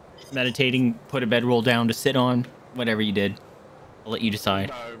elves meditating put a bedroll down to sit on. Whatever you did, I'll let you decide.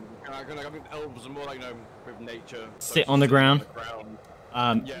 No, I think elves are more like, you know, with nature. so Sit it's on the sitting ground?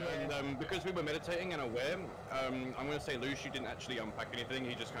 Yeah, and because we were meditating and aware, I'm going to say Lucy didn't actually unpack anything.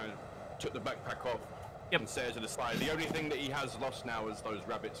 He just kind of took the backpack off and set it to the side. The only thing that he has lost now is those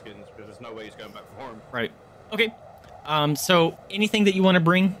rabbit skins, because there's no way he's going back for them. Right. Okay. So anything that you want to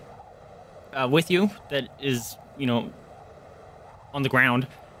bring with you that is, you know, on the ground,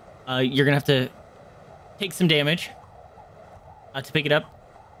 you're gonna have to take some damage to pick it up.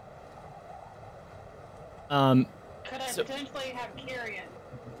 Could I so- potentially have Kyrian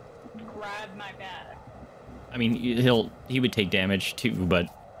grab my bag? I mean, he would take damage too, but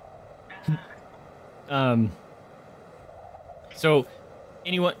so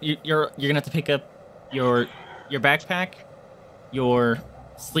anyone you're gonna have to pick up your backpack, your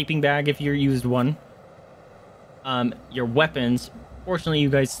sleeping bag if you used one, your weapons. Fortunately, you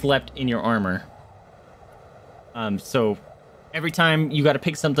guys slept in your armor, So every time you got to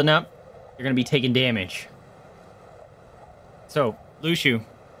pick something up, you're gonna be taking damage. So, Lushu,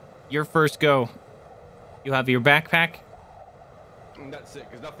 your first go. You have your backpack. And that's it,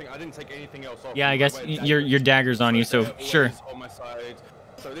 because nothing. I didn't take anything else off. Yeah, I guess wear your dagger's on you, so they're sure. always on my side.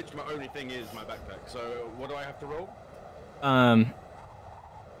 So literally my only thing is my backpack. So what do I have to roll?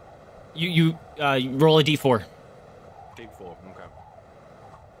 You roll a d4. D4.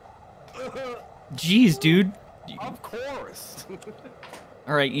 Okay. Jeez, dude. Of course.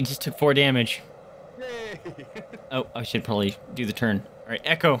 All right, you just took 4 damage. Yay. Oh, I should probably do the turn. All right,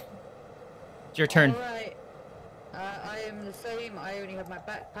 Echo. It's your turn. Alright. I am the same. I only have my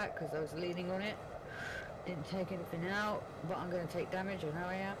backpack because I was leaning on it. Didn't take anything out, but I'm going to take damage. I know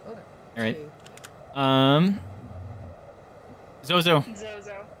I am. Oh, All right. 2. Zozo.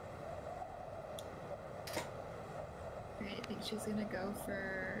 Zozo. Alright, I think she's gonna go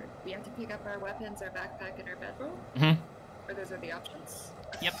for. We have to pick up our weapons, our backpack, and our bedroll? Or those are the options?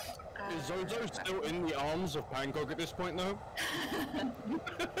 Yep. Is Zozo still in the arms of Pancóg at this point, though?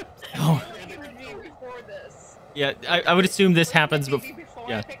 Oh. It would be before this. Yeah, I would assume this happens Maybe before. before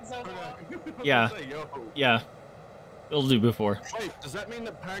Yeah. I pick Zozo up. Yeah. Yo. Yeah. It'll do before. Wait, does that mean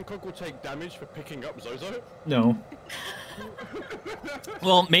that Pancóg will take damage for picking up Zozo? No.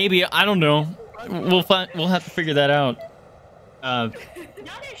 Well, maybe. I don't know. We'll have to figure that out. Not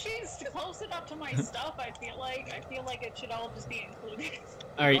if she's close enough to my stuff. I feel like it should all just be included.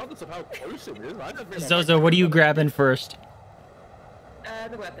 All right. Regardless of how close it is, I don't think Zozo, what are you grabbing first?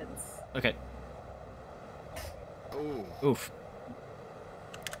 The weapons. Okay. Ooh. Oof.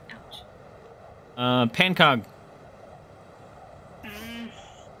 Ouch. Pancóg.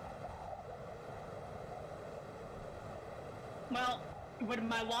 Well, would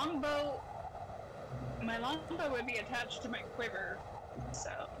my longbow would be attached to my quiver, so.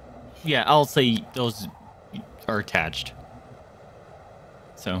 Yeah, I'll say those are attached.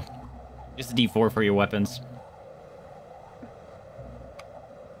 So, just a d4 for your weapons.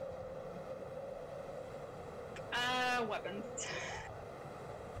 Weapons.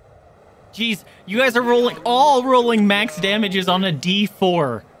 Jeez, you guys are rolling max damages on a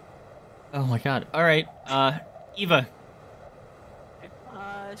d4. Oh my god. All right, Eva.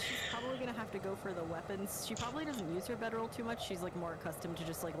 She's probably gonna have to go for the weapons. She probably doesn't use her bedroll too much. She's like more accustomed to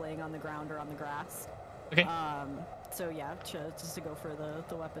just like laying on the ground or on the grass. Okay. So yeah, just to go for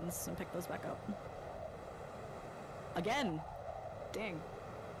the weapons and pick those back up. Again. Dang.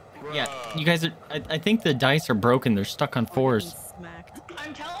 Yeah, you guys are. I think the dice are broken. They're stuck on 4s. Smacked.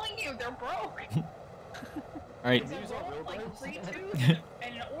 I'm telling you, they're broke. All right. They're rolled like 3 2s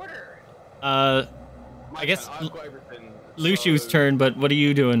and in order. I guess I've got everything. Lushu's so, turn, but what are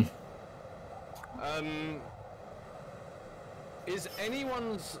you doing? Is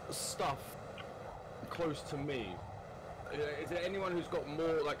anyone's stuff close to me? Is there anyone who's got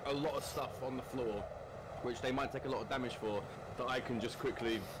more, like, a lot of stuff on the floor, which they might take a lot of damage for, that I can just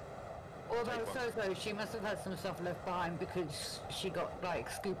quickly... Although Zozo, she must have had some stuff left behind because she got, like,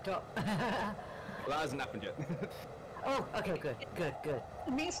 scooped up. Well, that hasn't happened yet. Oh, okay, good.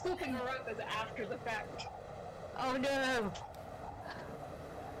 Me scooping her up is after the fact. Oh no!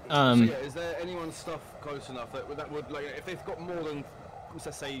 So yeah, is there anyone's stuff close enough that would, like, if they've got more than,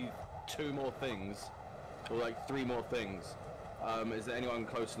 let's say, 2 more things, or like 3 more things, is there anyone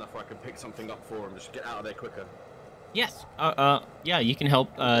close enough where I can pick something up for them, just get out of there quicker? Yes. Yeah, you can help.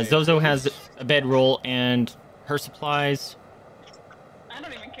 Zozo has a bedroll and her supplies. I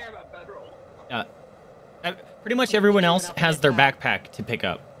don't even care about bedroll. Pretty much everyone else has their backpack to pick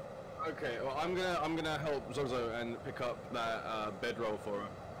up. Okay, well I'm gonna help Zozo and pick up that bedroll for her.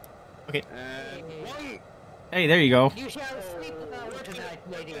 Okay. And 1. Hey, there you go. You shall sleep well tonight,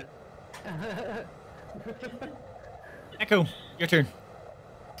 lady. Echo, your turn.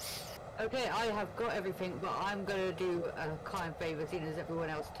 Okay, I have got everything, but I'm gonna do a kind favor, seeing as everyone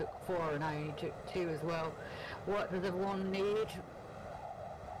else took 4 and I only took 2 as well. What does everyone need?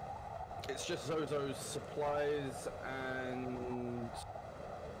 It's just Zozo's supplies and...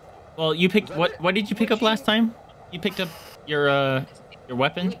 Well, you picked what did you pick up last time? You picked up your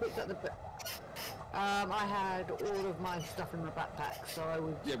weapon? We picked up the I had all of my stuff in my backpack, so I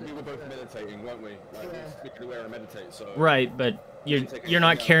was... Yeah, we were both meditating, weren't we? Like, Yeah. we could wear and meditate, so... Right, but you're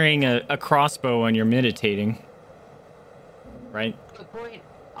not carrying a crossbow when you're meditating, right? Good point.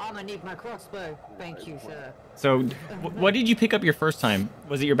 I'm gonna need my crossbow. Thank you, sir. So, what did you pick up your first time?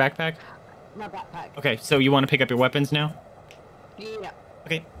 Was it your backpack? My backpack. Okay, so you want to pick up your weapons now? Yeah,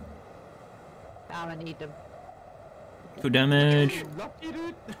 Okay. I'm gonna need them. 2 damage. Lucky,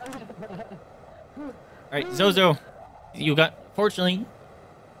 dude! All right, Zozo, you got. Fortunately,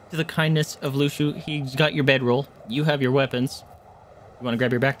 to the kindness of Lushu. He's got your bedroll. You have your weapons. You want to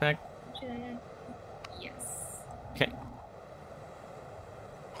grab your backpack? Yes. Okay.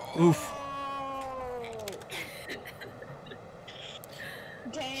 Oof.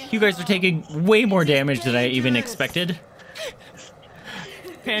 Damn. You guys are taking way more damage than I even expected.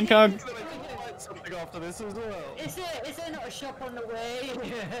 Pancóg. Something after this as well. Is there not a shop on the way?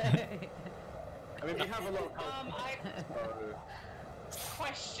 I mean, we have a lot of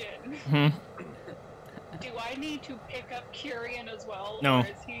Question. Hmm. Do I need to pick up Kyrian as well? No. Or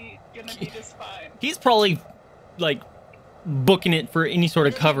is he gonna be just fine? He's probably like booking it for any sort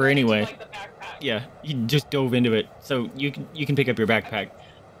of cover anyway. Like the backpack. Yeah, he just dove into it. So you can pick up your backpack.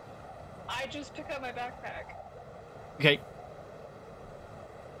 I just pick up my backpack. Okay.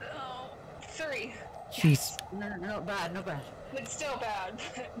 Oh, 3. Jeez. No, not bad, not bad. It's still bad.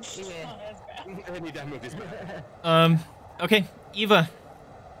 But it's Yeah. not as bad. Any damage is bad. Okay, Eva.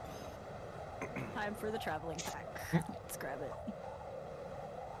 Time for the traveling pack. Let's grab it.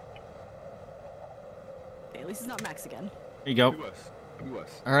 Okay, at least it's not Max again. There you go. Could be worse. Could be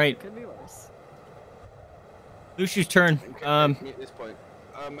worse. All right, Could be worse. Lushu's turn. Okay, at this point,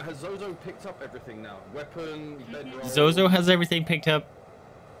 has Zozo picked up everything now? Weapon, bedroll. Zozo has everything picked up.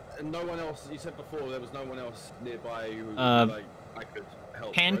 And no one else. You said before there was no one else nearby who like I could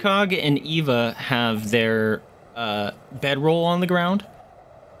help. right? Pancóg and Eva have their bedroll on the ground.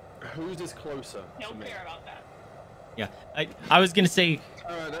 Who's is closer? He'll to me? care about that. Yeah, I was gonna say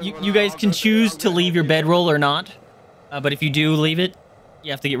Alright, then, you, well, you guys I'll can go for it. choose I'll to go leave for your it. bedroll or not. But if you do leave it,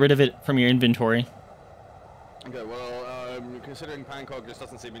 you have to get rid of it from your inventory. Okay, well, considering Pancóg just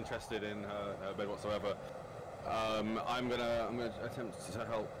doesn't seem interested in her bed whatsoever, I'm gonna attempt to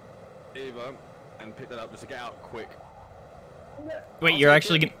help Eva and pick that up just to get out quick. Wait, I'll you're take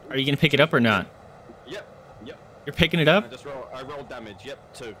actually it. gonna, are you gonna pick it up or not? Yep. You're picking it up? I rolled damage.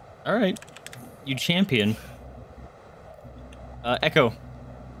 Yep, 2. All right, you champion. Echo.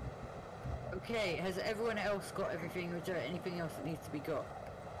 Okay, has everyone else got everything? Or is there anything else that needs to be got?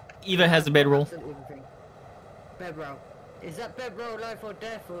 Eva has a bedroll. Absolutely everything. Bedroll. Is that bedroll life or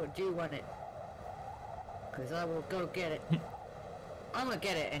death, or do you want it? Because I will go get it. I'm gonna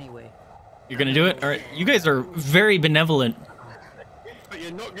get it anyway. You're gonna do it? All right. You guys are very benevolent. But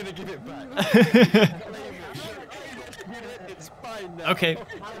you're not gonna give it back. It's fine now. Okay.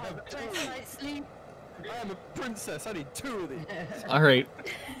 I'll have a best night's sleep. I am a princess. I need 2 of these. All right.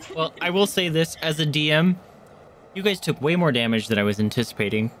 Well, I will say this as a DM, you guys took way more damage than I was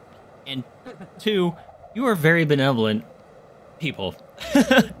anticipating, and 2, you are very benevolent people.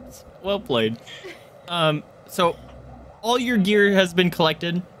 Well played. So all your gear has been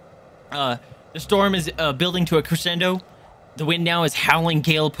collected. The storm is building to a crescendo. The wind now is howling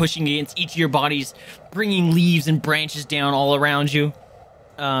gale pushing against each of your bodies, bringing leaves and branches down all around you.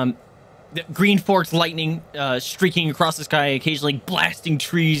 The green forked lightning streaking across the sky, occasionally blasting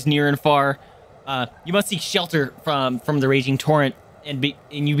trees near and far. You must seek shelter from the raging torrent, and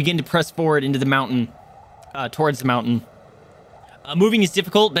you begin to press forward into the mountain, towards the mountain. Moving is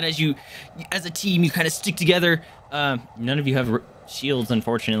difficult, but as a team, you kind of stick together. None of you have shields,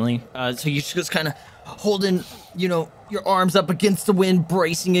 unfortunately. So you're just kind of holding, your arms up against the wind,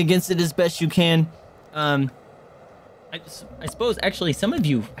 bracing against it as best you can. I suppose, actually, some of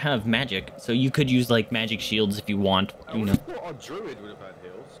you have magic, so you could use, like, magic shields if you want, I would have thought our druid would have had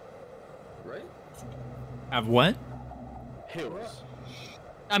heals, right? Have what? Heals.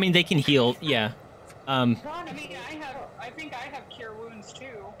 I mean, they can heal, yeah. I think I have cure wounds too.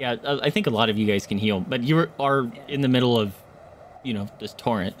 Yeah, I think a lot of you guys can heal, but you are in the middle of, this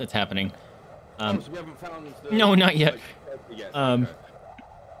torrent that's happening. So we haven't found the, No, not yet. Okay.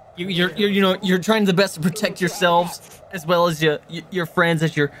 You're trying the best to protect yourselves as well as your friends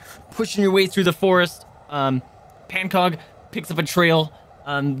as you're pushing your way through the forest. Pancóg picks up a trail,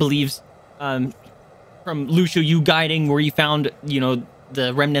 believes, from Lushu, you guiding where you found,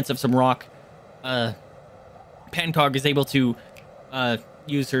 the remnants of some rock. Pancóg is able to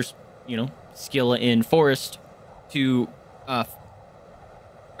use her, skill in forest to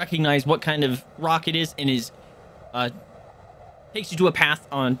recognize what kind of rock it is, and takes you to a path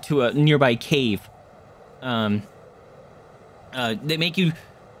onto a nearby cave. They make you.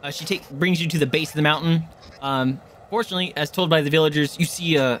 She brings you to the base of the mountain. Fortunately, as told by the villagers, you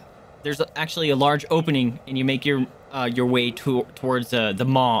see there's actually a large opening, and you make your way towards the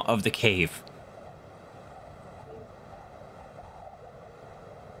maw of the cave.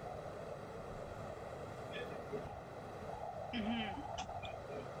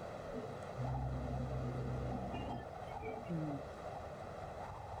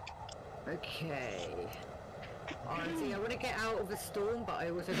 Okay. Honestly, I want to get out of the storm, but I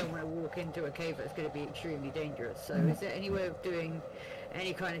also don't want to walk into a cave that's going to be extremely dangerous. So, is there any way of doing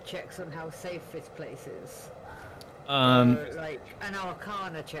any kind of checks on how safe this place is? Like an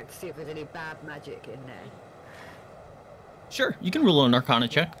Arcana check to see if there's any bad magic in there. Sure, you can roll an Arcana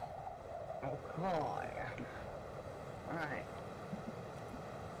check. Okay. Alright.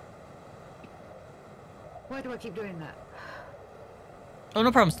 Why do I keep doing that? Oh,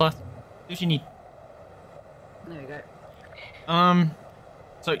 no problem, Sloth. Do what you need. There we go.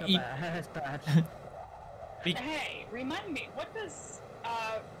 So Not you... bad. That's bad. Hey, remind me, what does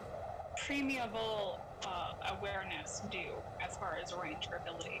primeval awareness do as far as range or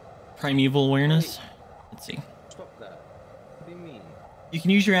ability? Primeval awareness? Let's see. Stop that. What do you mean? You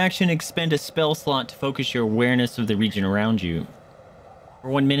can use your action to expend a spell slot to focus your awareness of the region around you. For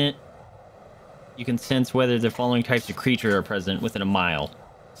 1 minute, you can sense whether the following types of creature are present within a mile.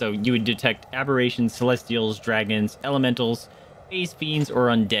 So you would detect aberrations, celestials, dragons, elementals, phase fiends, or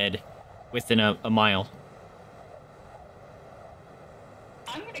undead within a mile.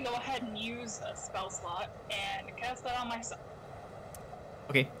 I'm gonna go ahead and use a spell slot and cast that on myself.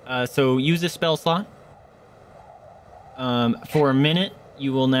 Okay, so use a spell slot. For a minute,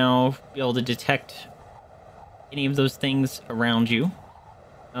 you will now be able to detect any of those things around you.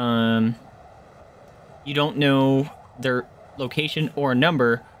 You don't know their location or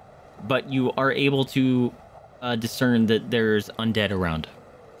number, but you are able to discern that there's undead around.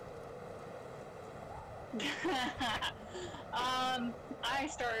 I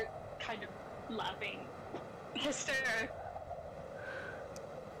start kind of laughing. Hysterically.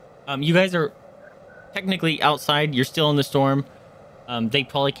 You guys are technically outside. You're still in the storm. They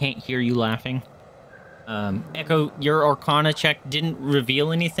probably can't hear you laughing. Echo, your Arcana check didn't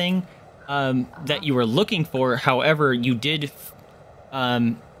reveal anything that you were looking for. However, you did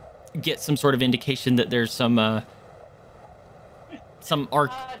get some sort of indication that there's some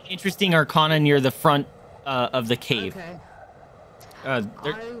interesting Arcana near the front of the cave. Okay. I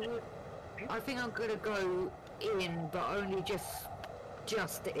think I'm gonna go in, but only just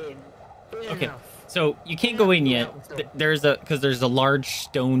in. Okay. Enough. So you can't go in yet. There's a large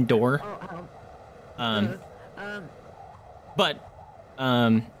stone door. But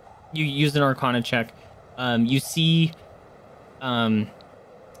you use an Arcana check. You see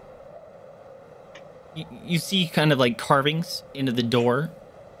you see kind of like carvings into the door.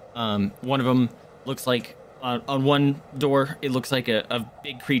 One of them looks like on one door it looks like a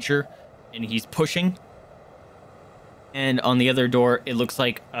big creature and he's pushing, and on the other door it looks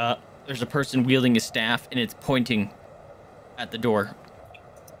like there's a person wielding a staff and it's pointing at the door.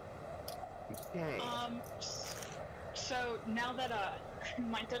 Okay. So now that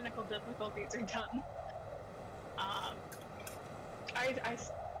my technical difficulties are done, I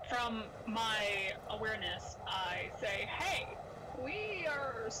from my awareness I say, hey, we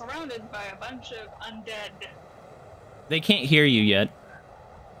are surrounded by a bunch of undead. They can't hear you yet.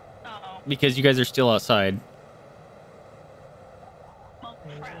 Uh-oh. Because you guys are still outside. Oh,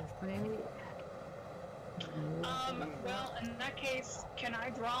 crap. Well, in that case, can I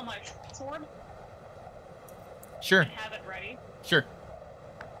draw my sword? Sure. And have it ready? Sure.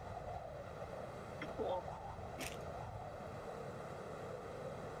 Cool.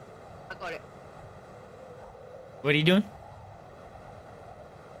 I got it. What are you doing?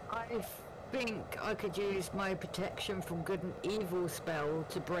 I think I could use my protection from good and evil spell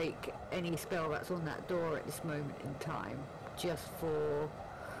to break any spell that's on that door at this moment in time. Just for...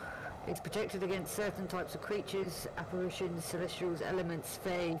 It's protected against certain types of creatures, apparitions, celestials, elements,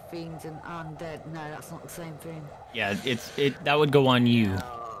 fae, fiends, and undead. No, that's not the same thing. Yeah, that would go on you.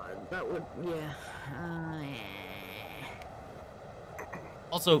 That would, yeah. Yeah.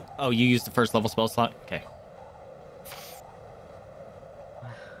 Also, oh, you used the first level spell slot? Okay.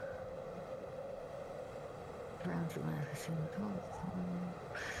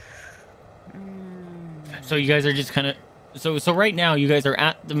 So you guys are just kind of... So right now, you guys are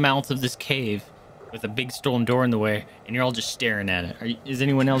at the mouth of this cave with a big stone door in the way, and you're all just staring at it. Is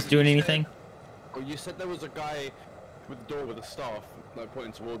anyone else doing anything? Well, you said there was a guy with the door with a staff, like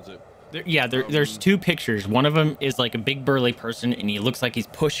pointing towards it. There's two pictures. One of them is like a big burly person, and he looks like he's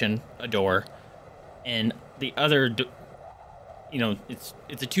pushing a door, and the other, it's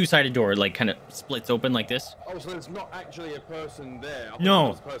a two-sided door, like kind of splits open like this. Oh, so there's not actually a person there. I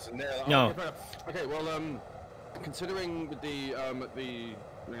No. thought there was a person there. No. Okay, well, considering the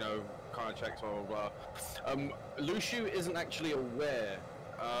kind of checks, blah blah blah. Luciu isn't actually aware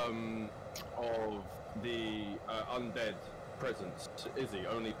of the undead presence, is he?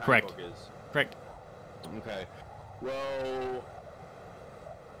 Only Pancóg Correct. is. Correct. Okay. Well,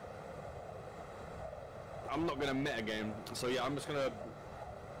 I'm not gonna meta game. So yeah, I'm just gonna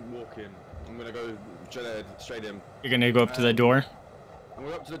walk in. I'm gonna go straight in. You're gonna go up to the door. I'm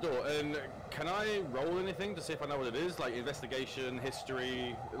going up to the door, and can I roll anything to see if I know what it is? Like investigation,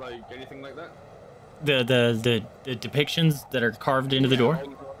 history, like anything like that? The depictions that are carved into the door.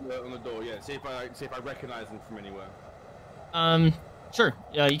 On the door, yeah. See if I recognize them from anywhere. Sure.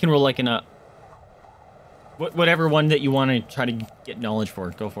 Yeah, you can roll like whatever one that you want to try to get knowledge for.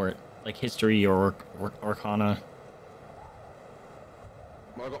 Go for it. Like history or arcana.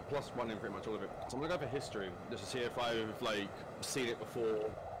 Well, I got +1 in pretty much all of it. So I'm gonna go for history, just to see if I've like seen it before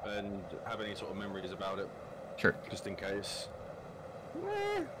and have any sort of memories about it. Sure. Just in case.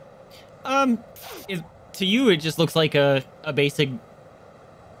 To you it just looks like a basic,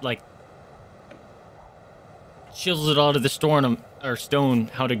 like, chisels it out of the stone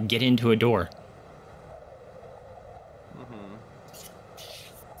how to get into a door.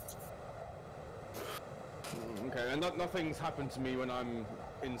 Okay, and nothing's happened to me when I'm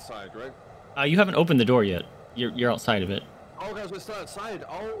inside, right? You haven't opened the door yet. You're outside of it. Oh, okay, I was gonna start outside.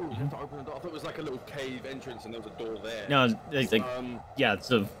 Oh, you have to open the door. I thought it was like a little cave entrance and there was a door there. No, it's like, yeah.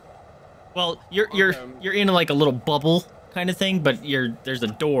 So, well, you're in like a little bubble kind of thing, but there's a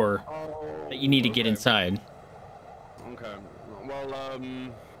door that you need to get inside. Okay. Well,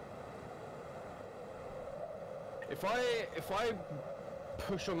 if I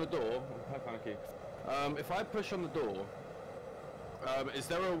push on the door, hi Pancóg. If I push on the door, is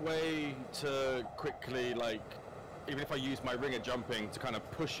there a way to quickly, like, even if I use my ring of jumping to kind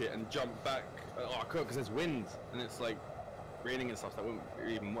of push it and jump back? Oh, I could, because there's wind and it's like raining and stuff. That won't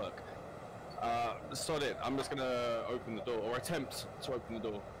even work. Sod it. I'm just gonna open the door, or attempt to open the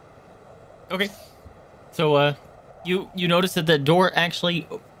door. Okay. So, you notice that the door actually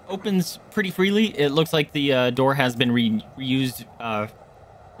opens pretty freely. It looks like the door has been reused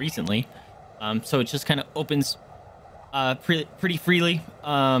recently. So it just kind of opens pretty freely.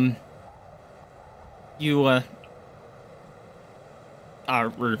 You've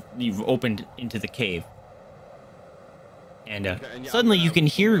opened into the cave. And suddenly you can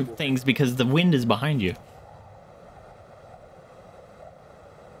hear things because the wind is behind you.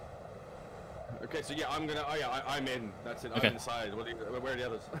 Okay, so yeah, I'm gonna. Oh yeah, I'm in. That's it. Okay. I'm inside. Where are the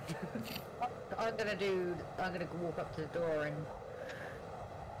others? I'm gonna walk up to the door and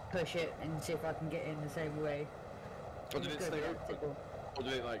push it and see if I can get in the same way. Or did it stay open? Or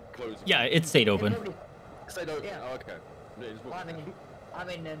did it like close? Yeah, it stayed open. It stayed open. Yeah. Oh, okay. Yeah, just walk- I'm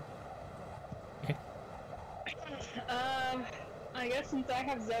in then. Okay. I guess since I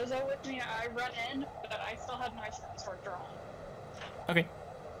have Zozo with me, I run in, but I still have my sword drawn. Okay.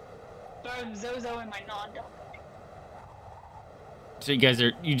 So I have Zozo in my non-dump. So you guys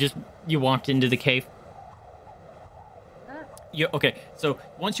you walked into the cave. Yeah. Okay. So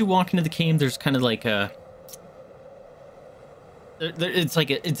once you walk into the cave, there's kind of like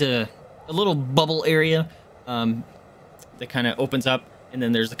it's a little bubble area that kind of opens up, and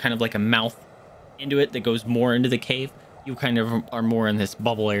then there's kind of like a mouth into it that goes more into the cave. You kind of are more in this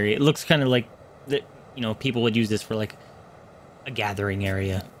bubble area. It looks kind of like that, people would use this for like a gathering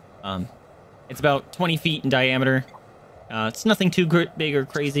area. It's about 20 feet in diameter. It's nothing too big or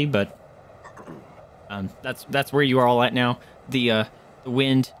crazy, but that's where you are all at now. The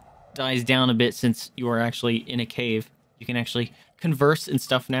wind dies down a bit since you are actually in a cave. You can actually converse and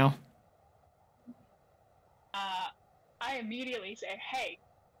stuff now. I immediately say, "Hey,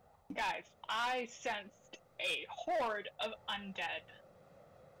 guys, I sensed a horde of undead."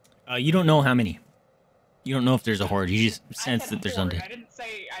 You don't know how many. You don't know if there's a horde. You just sense that there's horde. undead.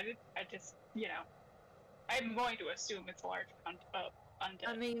 I just, I'm going to assume it's a large amount of undead.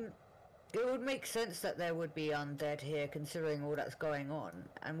 I mean, it would make sense that there would be undead here, considering all that's going on.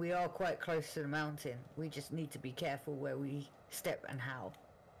 And we are quite close to the mountain. We just need to be careful where we step and how.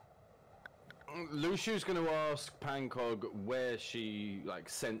 Luciu's gonna ask Pancóg where she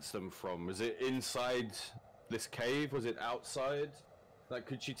sensed them from. Was it inside this cave? Was it outside? Like,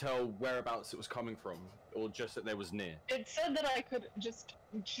 could she tell whereabouts it was coming from, or just that there was near? It said that I could just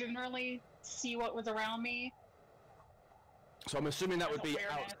generally see what was around me. So I'm assuming that would be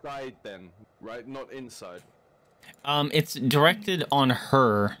outside then, right? Not inside. It's directed on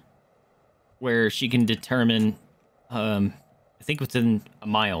her, where she can determine. I think within a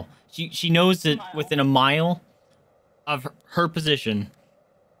mile. She knows that within a mile of her position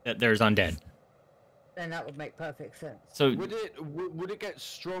that there's undead. Then that would make perfect sense. So would it get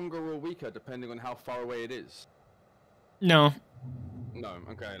stronger or weaker depending on how far away it is? No. No.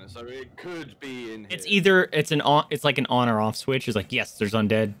 Okay. So it could be in here. It's either it's like an on or off switch. It's like, yes, there's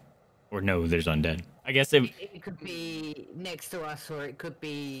undead, Or no, there's undead. I guess it It could be next to us, or it could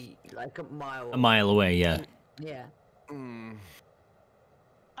be like a mile. a mile away. Yeah. Yeah. Mm.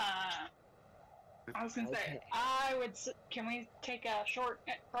 I was gonna say, Okay. can we take a short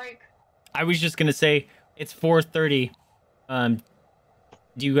break? I was just gonna say it's 4:30.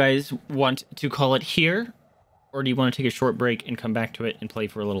 Do you guys want to call it here, or do you want to take a short break and come back to it and play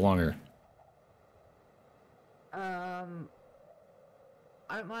for a little longer? I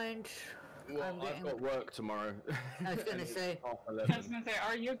don't mind. Well, I've got work tomorrow. I was gonna say. I was gonna say,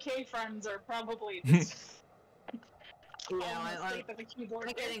 our UK friends are probably just falling asleep at the keyboard.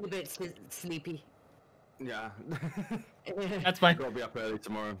 I'm getting a bit sleepy. Yeah. That's fine. Gotta be up early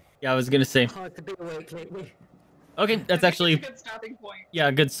tomorrow. Yeah, I was gonna say. Hard to be awake lately. Okay, that's actually a good stopping point. yeah,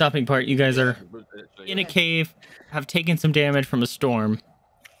 a good stopping part. You guys are in a cave, have taken some damage from a storm.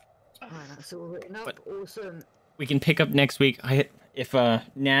 Alright, that's all written up. But- Awesome. We can pick up next week. If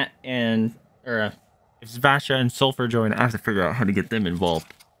Nat and if Svasha and Sulfur join, I have to figure out how to get them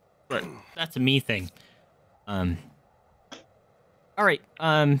involved. But that's a me thing. All right.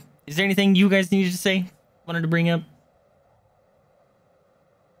 Is there anything you guys needed to say? Wanted to bring up?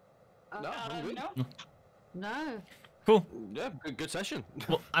 No, I'm good. No? No. Cool. Yeah, good session.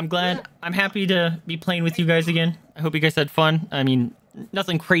 Well, I'm glad. I'm happy to be playing with you guys again. I hope you guys had fun. I mean,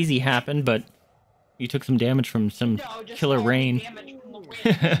 nothing crazy happened, but you took some damage from some No, just killer all the rain. damage from the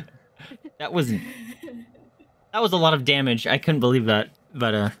wind. That was a lot of damage. I couldn't believe that.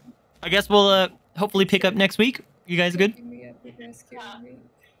 But I guess we'll hopefully pick up next week. You guys good?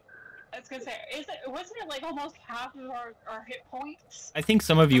 I was gonna say, wasn't it like almost half of our hit points? I think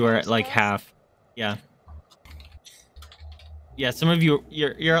some of you are at like half. Yeah. Yeah, some of you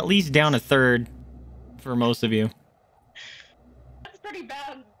you're at least down a third for most of you. That's pretty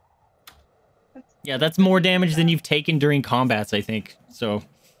bad. Yeah, that's more damage than you've taken during combats, I think. So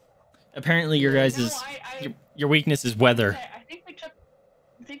apparently your guys' your weakness is weather. I think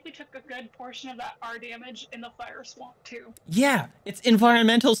we took a good portion of our damage in the fire swamp too. Yeah, it's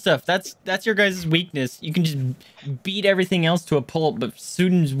environmental stuff. That's your guys' weakness. You can just beat everything else to a pulp, but as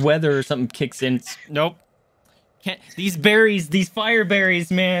soon as weather or something kicks in, nope. Can't. These berries, these fire berries,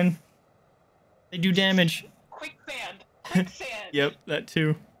 man. They do damage. Quicksand. Yep, that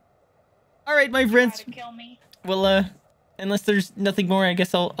too. All right, my friends. Try to kill me. Well, unless there's nothing more, I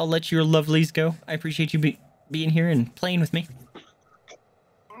guess I'll let your lovelies go. I appreciate you being here and playing with me.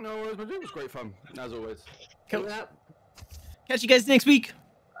 No worries, but it was great fun, as always. Cool. Catch you guys next week.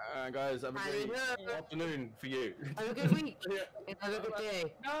 Guys, have a great afternoon for you. Have a good week. And have a good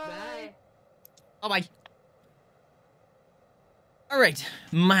day. Bye. Bye-bye. All right,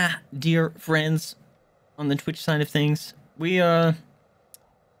 my dear friends, on the Twitch side of things,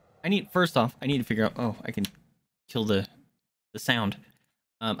 first off, I need to figure out, oh, I can kill the sound.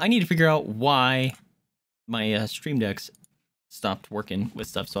 I need to figure out why my Stream Decks stopped working with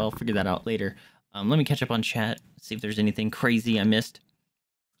stuff, so I'll figure that out later. Let me catch up on chat, see if there's anything crazy I missed.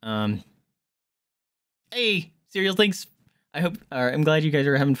 Hey, Serial, thanks. I'm glad you guys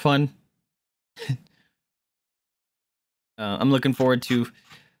are having fun. I'm looking forward to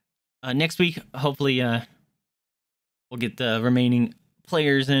next week. Hopefully, we'll get the remaining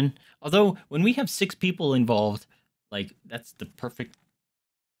players in. Although, when we have 6 people involved, like, that's the perfect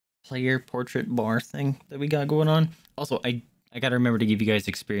player portrait bar thing that we got going on. Also, I gotta remember to give you guys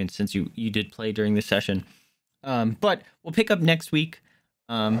experience since you did play during the session. But we'll pick up next week.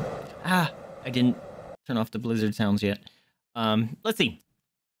 I didn't turn off the Blizzard sounds yet. Let's see.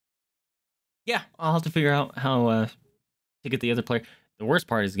 Yeah, I'll have to figure out how to get the other player. The worst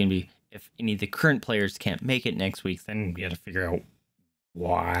part is gonna be if any of the current players can't make it next week, then we have to figure out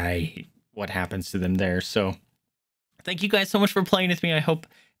what happens to them there. So thank you guys so much for playing with me. I hope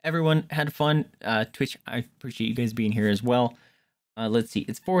everyone had fun. Twitch, I appreciate you guys being here as well. Let's see,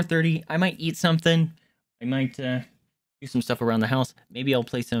 it's 4:30. I might eat something. I might do some stuff around the house. Maybe I'll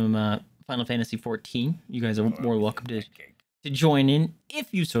play some Final Fantasy 14. You guys are more welcome to join in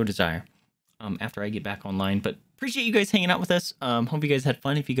if you so desire. After I get back online. But appreciate you guys hanging out with us. Hope you guys had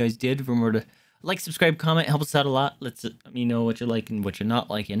fun. If you guys did, remember to like, subscribe, comment. Help us out a lot. Let me know what you're liking, what you're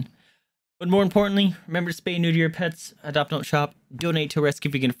not liking. But more importantly, remember to spay and neuter your pets, adopt, don't shop, donate to a rescue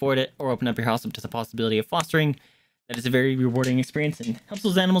if you can afford it, or open up your house up to the possibility of fostering. That is a very rewarding experience and helps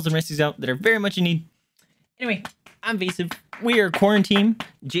those animals and rescues out that are very much in need. Anyway, I'm Vaesive. We are QuaranTeam.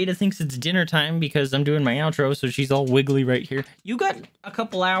 Jada thinks it's dinner time because I'm doing my outro, so she's all wiggly right here. You got a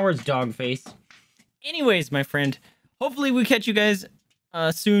couple hours, dog face. Anyways, my friend, hopefully we catch you guys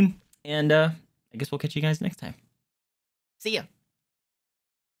soon, and I guess we'll catch you guys next time. See ya.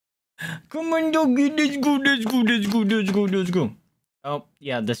 Come on, doggy, let's go, let's go, let's go, let's go, let's go. Oh,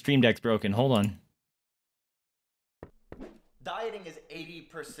 yeah, the stream deck's broken. Hold on. Dieting is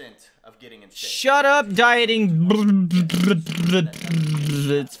 80% of getting in shape. Shut up, dieting.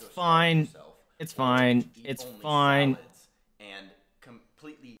 It's fine. It's fine. It's fine. And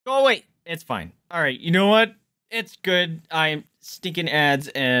completely. Go away. It's fine. All right. You know what? It's good. I'm stinking ads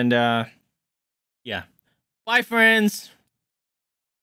and yeah. Bye, friends.